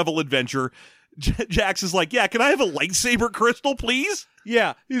first level adventure, Jax is like, yeah, can I have a lightsaber crystal, please?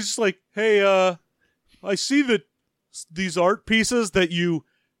 Yeah, he's just like, hey, I see that these art pieces that you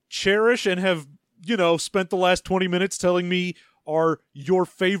cherish and have, spent the last 20 minutes telling me are your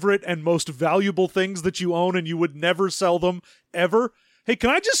favorite and most valuable things that you own and you would never sell them ever. Hey,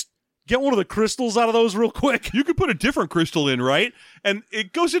 can I just get one of the crystals out of those real quick? You could put a different crystal in, right? And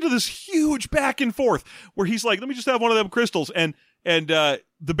it goes into this huge back and forth where he's like, let me just have one of them crystals. And the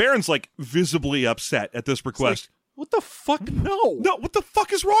Baron's like visibly upset at this request. What the fuck? No. No, what the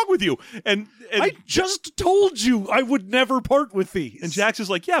fuck is wrong with you? And I just told you I would never part with these. and Jax is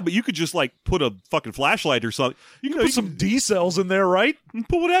like, yeah, but you could just like put a fucking flashlight or something. You can put some D cells in there, right?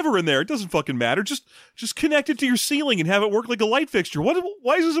 put whatever in there. It doesn't fucking matter. Just connect it to your ceiling and have it work like a light fixture.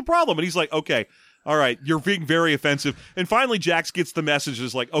 Why is this a problem? And he's like, okay. All right, you're being very offensive. And finally, Jax gets the message.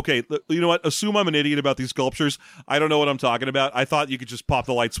 Is like, okay, you know what? Assume I'm an idiot about these sculptures. I don't know what I'm talking about. I thought you could just pop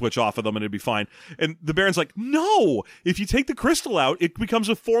the light switch off of them and it'd be fine. And the Baron's like, no. If you take the crystal out, it becomes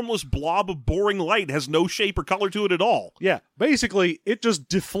a formless blob of boring light. It has no shape or color to it at all. Yeah, basically, it just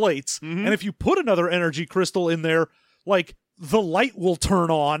deflates. And if you put another energy crystal in there, like, the light will turn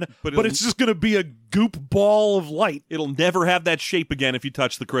on, but it's just going to be a goop ball of light. It'll never have that shape again if you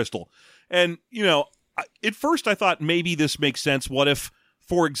touch the crystal. And, you know, at first I thought maybe this makes sense. What if,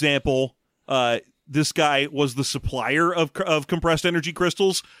 for example, this guy was the supplier of compressed energy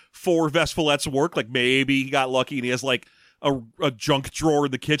crystals for Vesphalet's work? Like maybe he got lucky and he has like a junk drawer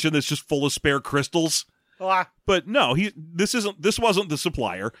in the kitchen that's just full of spare crystals. But no, this wasn't the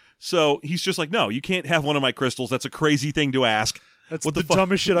supplier. So he's just like, no, you can't have one of my crystals. That's a crazy thing to ask. That's what the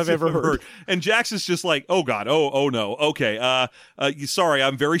dumbest shit I've ever heard. And Jax is just like, oh God, oh no, okay, sorry,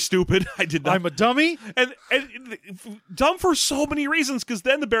 I'm very stupid. I did not. I'm a dummy, and dumb for so many reasons. Because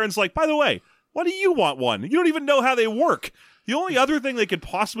then the Baron's like, by the way, why do you want one? You don't even know how they work. The only other thing they could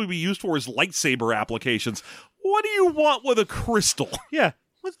possibly be used for is lightsaber applications. What do you want with a crystal? Yeah,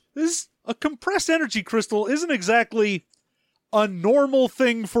 a compressed energy crystal isn't exactly a normal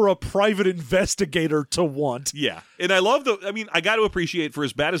thing for a private investigator to want. Yeah. And I love I got to appreciate, for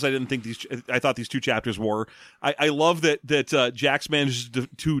as bad as I thought these two chapters were, I love that Jax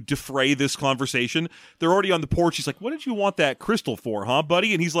managed to defray this conversation. They're already on the porch. He's like, what did you want that crystal for, huh,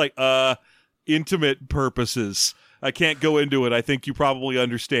 buddy? And he's like, intimate purposes. I can't go into it. I think you probably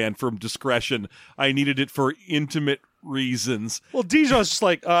understand from discretion. I needed it for intimate reasons. Well, Dijon's just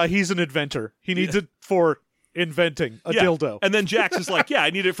like, he's an inventor. He needs it for inventing a dildo. And then Jax is like, yeah, I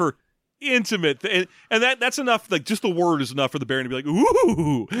need it for intimate. And that's enough. Like, just the word is enough for the Baron to be like,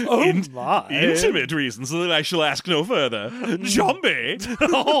 ooh, my. Intimate reasons, so that I shall ask no further. Zombie.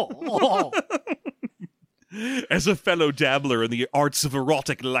 As a fellow dabbler in the arts of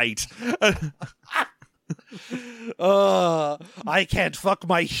erotic light. I can't fuck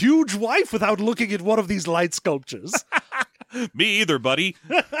my huge wife without looking at one of these light sculptures. Me either, buddy.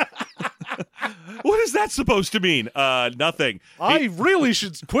 What is that supposed to mean? Nothing. I really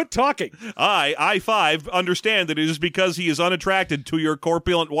should quit talking. I5, understand that it is because he is unattracted to your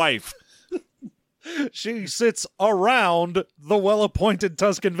corpulent wife. She sits around the well-appointed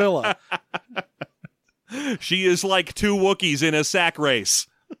Tuscan villa. She is like two Wookiees in a sack race.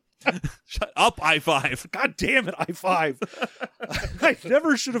 Shut up, I5. God damn it, I5. I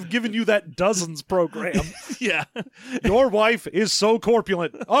never should have given you that Dozens program. Yeah. Your wife is so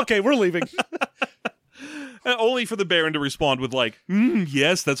corpulent. Okay, we're leaving. Only for the Baron to respond with like,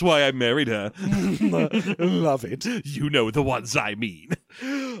 yes, that's why I married her. Love it. You know the ones I mean.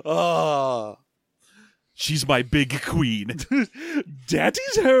 She's my big queen.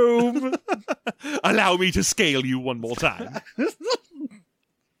 Daddy's home. Allow me to scale you one more time.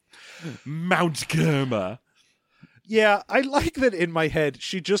 Mount Kerma. Yeah, I like that in my head.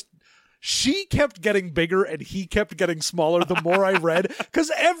 She kept getting bigger and he kept getting smaller the more I read.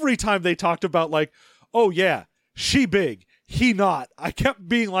 Because every time they talked about like, oh yeah, she big, he not. I kept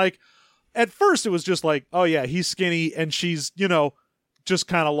being like, at first it was just like, oh yeah, he's skinny and she's, just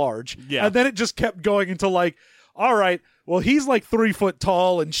kind of large. Yeah. And then it just kept going into like, all right, well, he's like 3 foot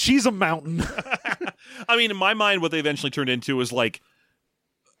tall and she's a mountain. I mean, in my mind, what they eventually turned into is like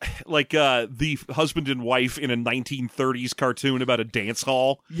the husband and wife in a 1930s cartoon about a dance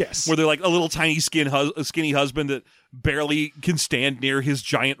hall. Yes. Where they're like a little tiny skinny husband that barely can stand near his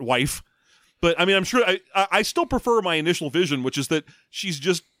giant wife. But I mean, I'm sure I still prefer my initial vision, which is that she's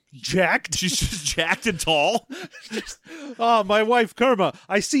just jacked. She's just jacked and tall. My wife Kerma,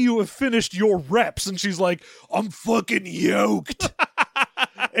 I see you have finished your reps. And she's like, I'm fucking yoked.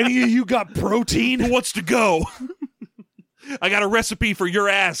 Any of you got protein? Who wants to go? I got a recipe for your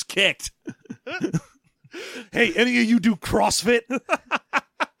ass kicked. Hey, any of you do CrossFit?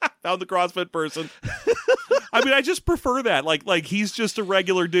 Found the CrossFit person. I mean, I just prefer that. Like he's just a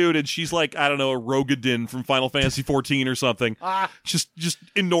regular dude, and she's like, I don't know, a Rogadin from Final Fantasy 14 or something. Just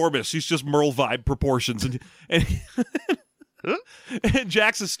enormous. She's just Merle vibe proportions, and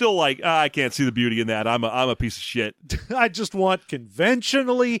Jax is still like, I can't see the beauty in that. I'm a piece of shit. I just want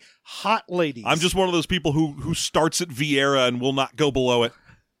conventionally hot ladies. I'm just one of those people who starts at Vieira and will not go below it.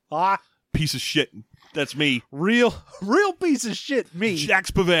 Piece of shit. That's me. Real piece of shit, me.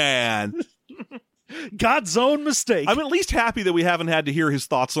 Jax Pavan. God's own mistake. I'm at least happy that we haven't had to hear his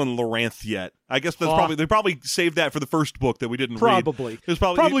thoughts on Loranth yet. I guess that's they probably saved that for the first book that we didn't read. It was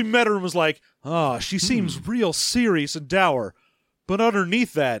probably met her and was like, she seems real serious and dour, but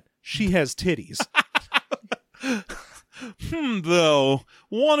underneath that, she has titties. Though,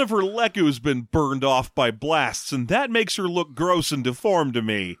 one of her Leku's been burned off by blasts, and that makes her look gross and deformed to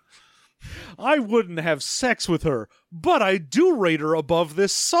me. I wouldn't have sex with her, but I do rate her above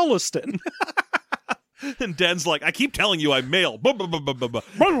this Sullustan. And Den's like, I keep telling you I'm male.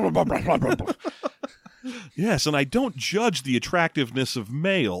 Yes, and I don't judge the attractiveness of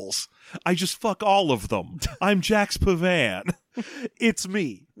males. I just fuck all of them. I'm Jax Pavan. It's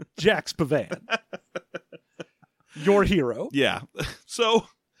me, Jax Pavan. Your hero. Yeah. So,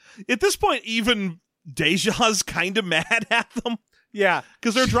 at this point, even Deja's kind of mad at them. Yeah.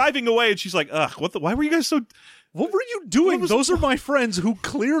 Because they're driving away, and she's like, ugh, why were you guys so... What were you doing? Those are my friends who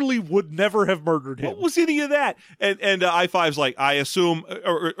clearly would never have murdered him. What was any of that? And I5's like, I assume...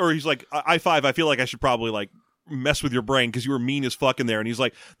 Or he's like, I5, I feel like I should probably, like, mess with your brain because you were mean as fuck in there. And he's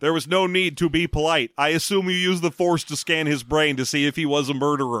like, there was no need to be polite. I assume you used the Force to scan his brain to see if he was a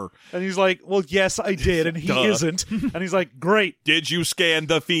murderer. And he's like, well, yes, I did, and he isn't. And he's like, great. Did you scan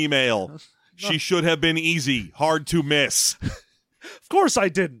the female? She should have been easy, hard to miss. Of course I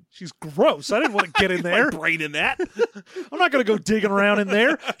didn't. She's gross. I didn't want to get in there. My brain in that. I'm not going to go digging around in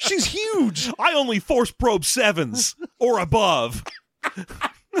there. She's huge. I only Force probe 7s or above.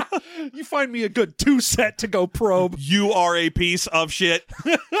 You find me a good 2-set to go probe. You are a piece of shit.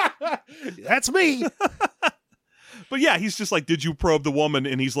 That's me. But yeah, he's just like, did you probe the woman?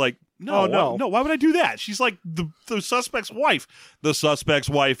 And he's like, no, no. Why would I do that? She's like the suspect's wife. The suspect's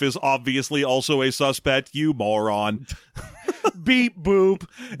wife is obviously also a suspect, you moron. Beep, boop,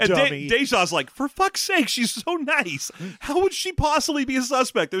 and dummy. Deja's like, for fuck's sake, she's so nice. How would she possibly be a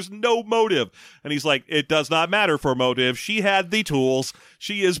suspect? There's no motive. And he's like, it does not matter for motive. She had the tools.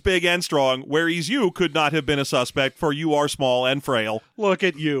 She is big and strong, whereas you could not have been a suspect, for you are small and frail. Look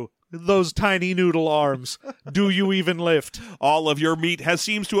at you. Those tiny noodle arms. Do you even lift? All of your meat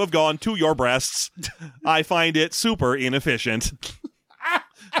seems to have gone to your breasts. I find it super inefficient.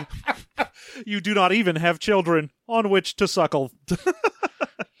 You do not even have children on which to suckle.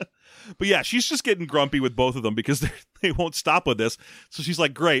 But yeah, she's just getting grumpy with both of them because they won't stop with this. So she's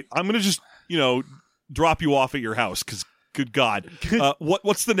like, great, I'm going to just, drop you off at your house because, good God.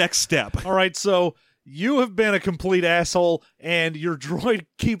 What's the next step? All right, so you have been a complete asshole, and your droid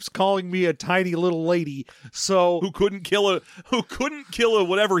keeps calling me a tiny little lady. So who couldn't kill a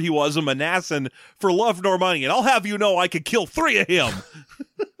whatever he was, a Manassan, for love nor money. And I'll have you know I could kill 3 of him.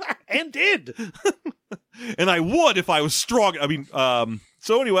 And did. And I would if I was strong. I mean,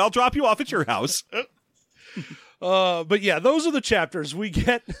 so anyway, I'll drop you off at your house. But yeah, those are the chapters. We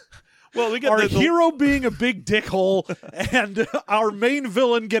get our the hero being a big dickhole and our main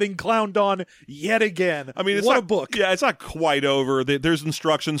villain getting clowned on yet again. I mean, it's what not, a book. Yeah, it's not quite over. There's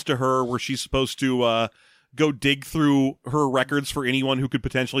instructions to her where she's supposed to go dig through her records for anyone who could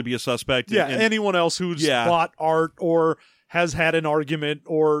potentially be a suspect. Yeah, and anyone else who's bought art or has had an argument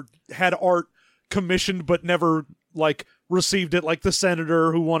or had art commissioned but never, received it, like the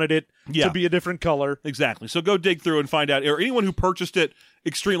senator who wanted it to be a different color. Exactly. So go dig through and find out, or anyone who purchased it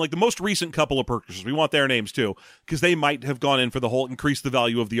the most recent couple of purchases. We want their names too, because they might have gone in for the whole increase the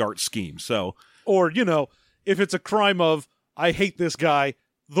value of the art scheme. So, or, if it's a crime of, I hate this guy,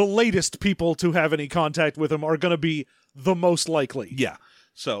 the latest people to have any contact with him are going to be the most likely. Yeah.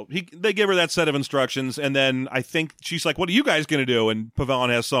 So they give her that set of instructions, and then I think she's like, what are you guys going to do? And Pavan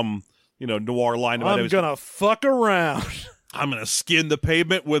has some, noir line about it. I'm going to fuck around. I'm going to skin the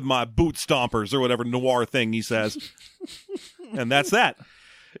pavement with my boot stompers, or whatever noir thing he says. And that's that.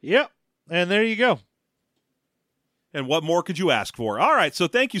 Yep. And there you go. And what more could you ask for? All right, so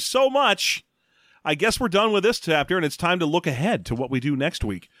thank you so much. I guess we're done with this chapter, and it's time to look ahead to what we do next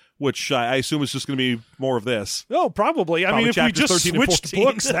week, which I assume is just going to be more of this. Oh, probably. I mean, if we just switched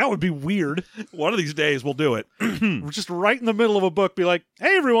books, that would be weird. One of these days, we'll do it. We're just right in the middle of a book, be like,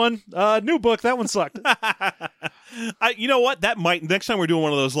 hey, everyone, new book, that one sucked. You know what? That might, next time we're doing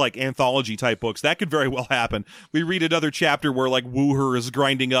one of those, anthology-type books, that could very well happen. We read another chapter where, Wooher is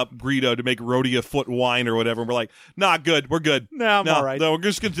grinding up Greedo to make Rhodia foot wine or whatever, and we're like, nah, good, we're good. Nah, I'm all right. No, we're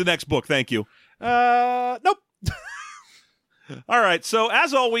just going to the next book, thank you. Nope. All right, so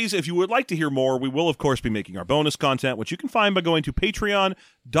as always, if you would like to hear more, we will, of course, be making our bonus content, which you can find by going to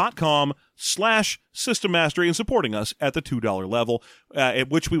patreon.com/systemmastery and supporting us at the $2 level, at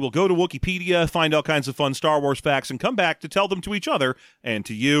which we will go to Wikipedia, find all kinds of fun Star Wars facts, and come back to tell them to each other and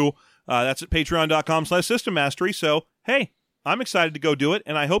to you. That's at patreon.com/systemmastery, so, hey, I'm excited to go do it,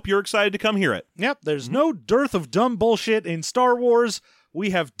 and I hope you're excited to come hear it. Yep, there's no dearth of dumb bullshit in Star Wars.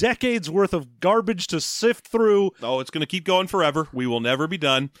 We have decades worth of garbage to sift through. Oh, it's going to keep going forever. We will never be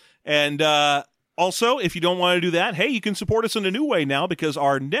done. And also, if you don't want to do that, hey, you can support us in a new way now because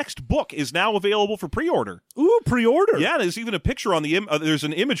our next book is now available for pre-order. Ooh, pre-order. Yeah, there's even a picture on the there's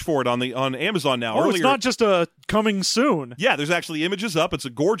an image for it on Amazon now. Oh, Earlier, it's not just a coming soon. yeah, there's actually images up. It's a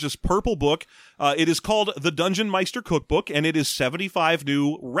gorgeous purple book. It is called The Dungeon Meister Cookbook, and it is 75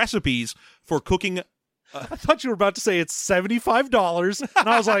 new recipes for cooking. I thought you were about to say it's $75, and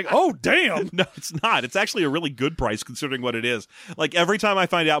I was like, oh, damn. No, it's not. It's actually a really good price considering what it is. Like, every time I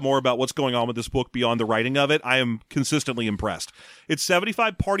find out more about what's going on with this book beyond the writing of it, I am consistently impressed. It's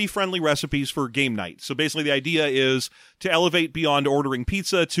 75 party-friendly recipes for game night. So basically the idea is to elevate beyond ordering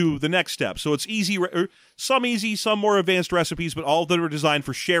pizza to the next step. So it's easy, some easy, some more advanced recipes, but all that are designed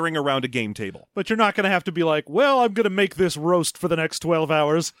for sharing around a game table. But you're not going to have to be like, well, I'm going to make this roast for the next 12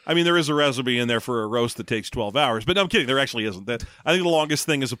 hours. I mean, there is a recipe in there for a roast that takes 12 hours, but no, I'm kidding. There actually isn't. I think the longest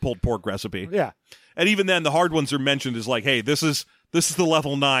thing is a pulled pork recipe. Yeah. And even then, the hard ones are mentioned as like, hey, this is the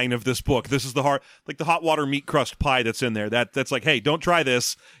level 9 of this book. This is the hard, like the hot water meat crust pie that's in there. That's like, hey, don't try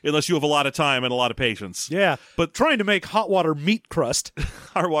this unless you have a lot of time and a lot of patience. Yeah. But trying to make hot water meat crust.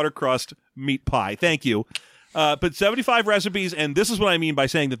 Hot water crust meat pie. Thank you. But 75 recipes, and this is what I mean by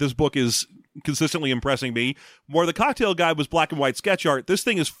saying that this book is consistently impressing me. Where the cocktail guide was black and white sketch art, this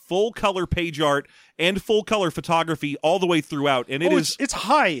thing is full color page art and full color photography all the way throughout, and it's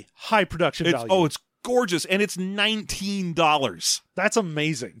high production value. Oh, it's gorgeous, and it's $19. That's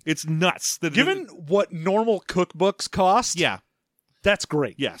amazing. It's nuts. Given what normal cookbooks cost, yeah. That's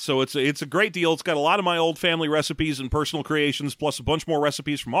great. Yeah, so it's a great deal. It's got a lot of my old family recipes and personal creations, plus a bunch more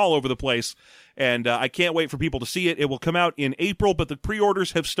recipes from all over the place. And I can't wait for people to see it. It will come out in April, but the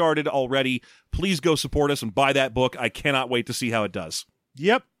pre-orders have started already. Please go support us and buy that book. I cannot wait to see how it does.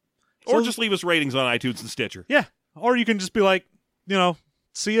 Yep. Or just leave us ratings on iTunes and Stitcher. Yeah. Or you can just be like,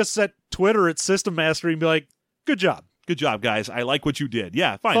 see us at Twitter at System Mastery and be like, good job. Good job, guys. I like what you did.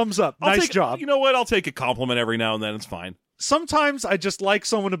 Yeah, fine. Thumbs up. Nice job. You know what? I'll take a compliment every now and then. It's fine. Sometimes I just like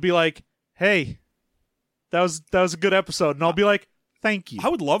someone to be like, hey, that was a good episode. And I'll be like, thank you. I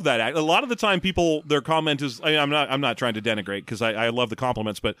would love that. A lot of the time people, their comment is, I'm not trying to denigrate because I love the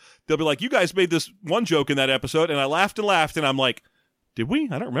compliments, but they'll be like, you guys made this one joke in that episode and I laughed and I'm like, did we?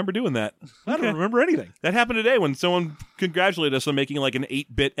 I don't remember doing that. I don't remember anything. That happened today when someone congratulated us on making like an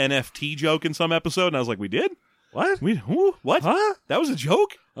 8-bit NFT joke in some episode and I was like, we did? What? What? Huh? That was a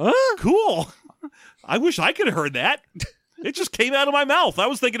joke? Huh? Cool. I wish I could have heard that. It just came out of my mouth. I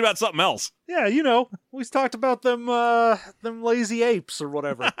was thinking about something else. Yeah, we talked about them lazy apes or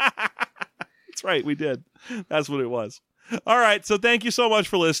whatever. That's right, we did. That's what it was. All right, so thank you so much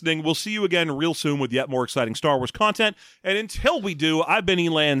for listening. We'll see you again real soon with yet more exciting Star Wars content. And until we do, I've been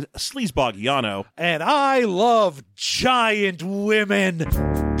Elan Sleazeboggiano. And I love giant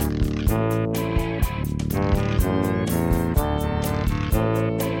women.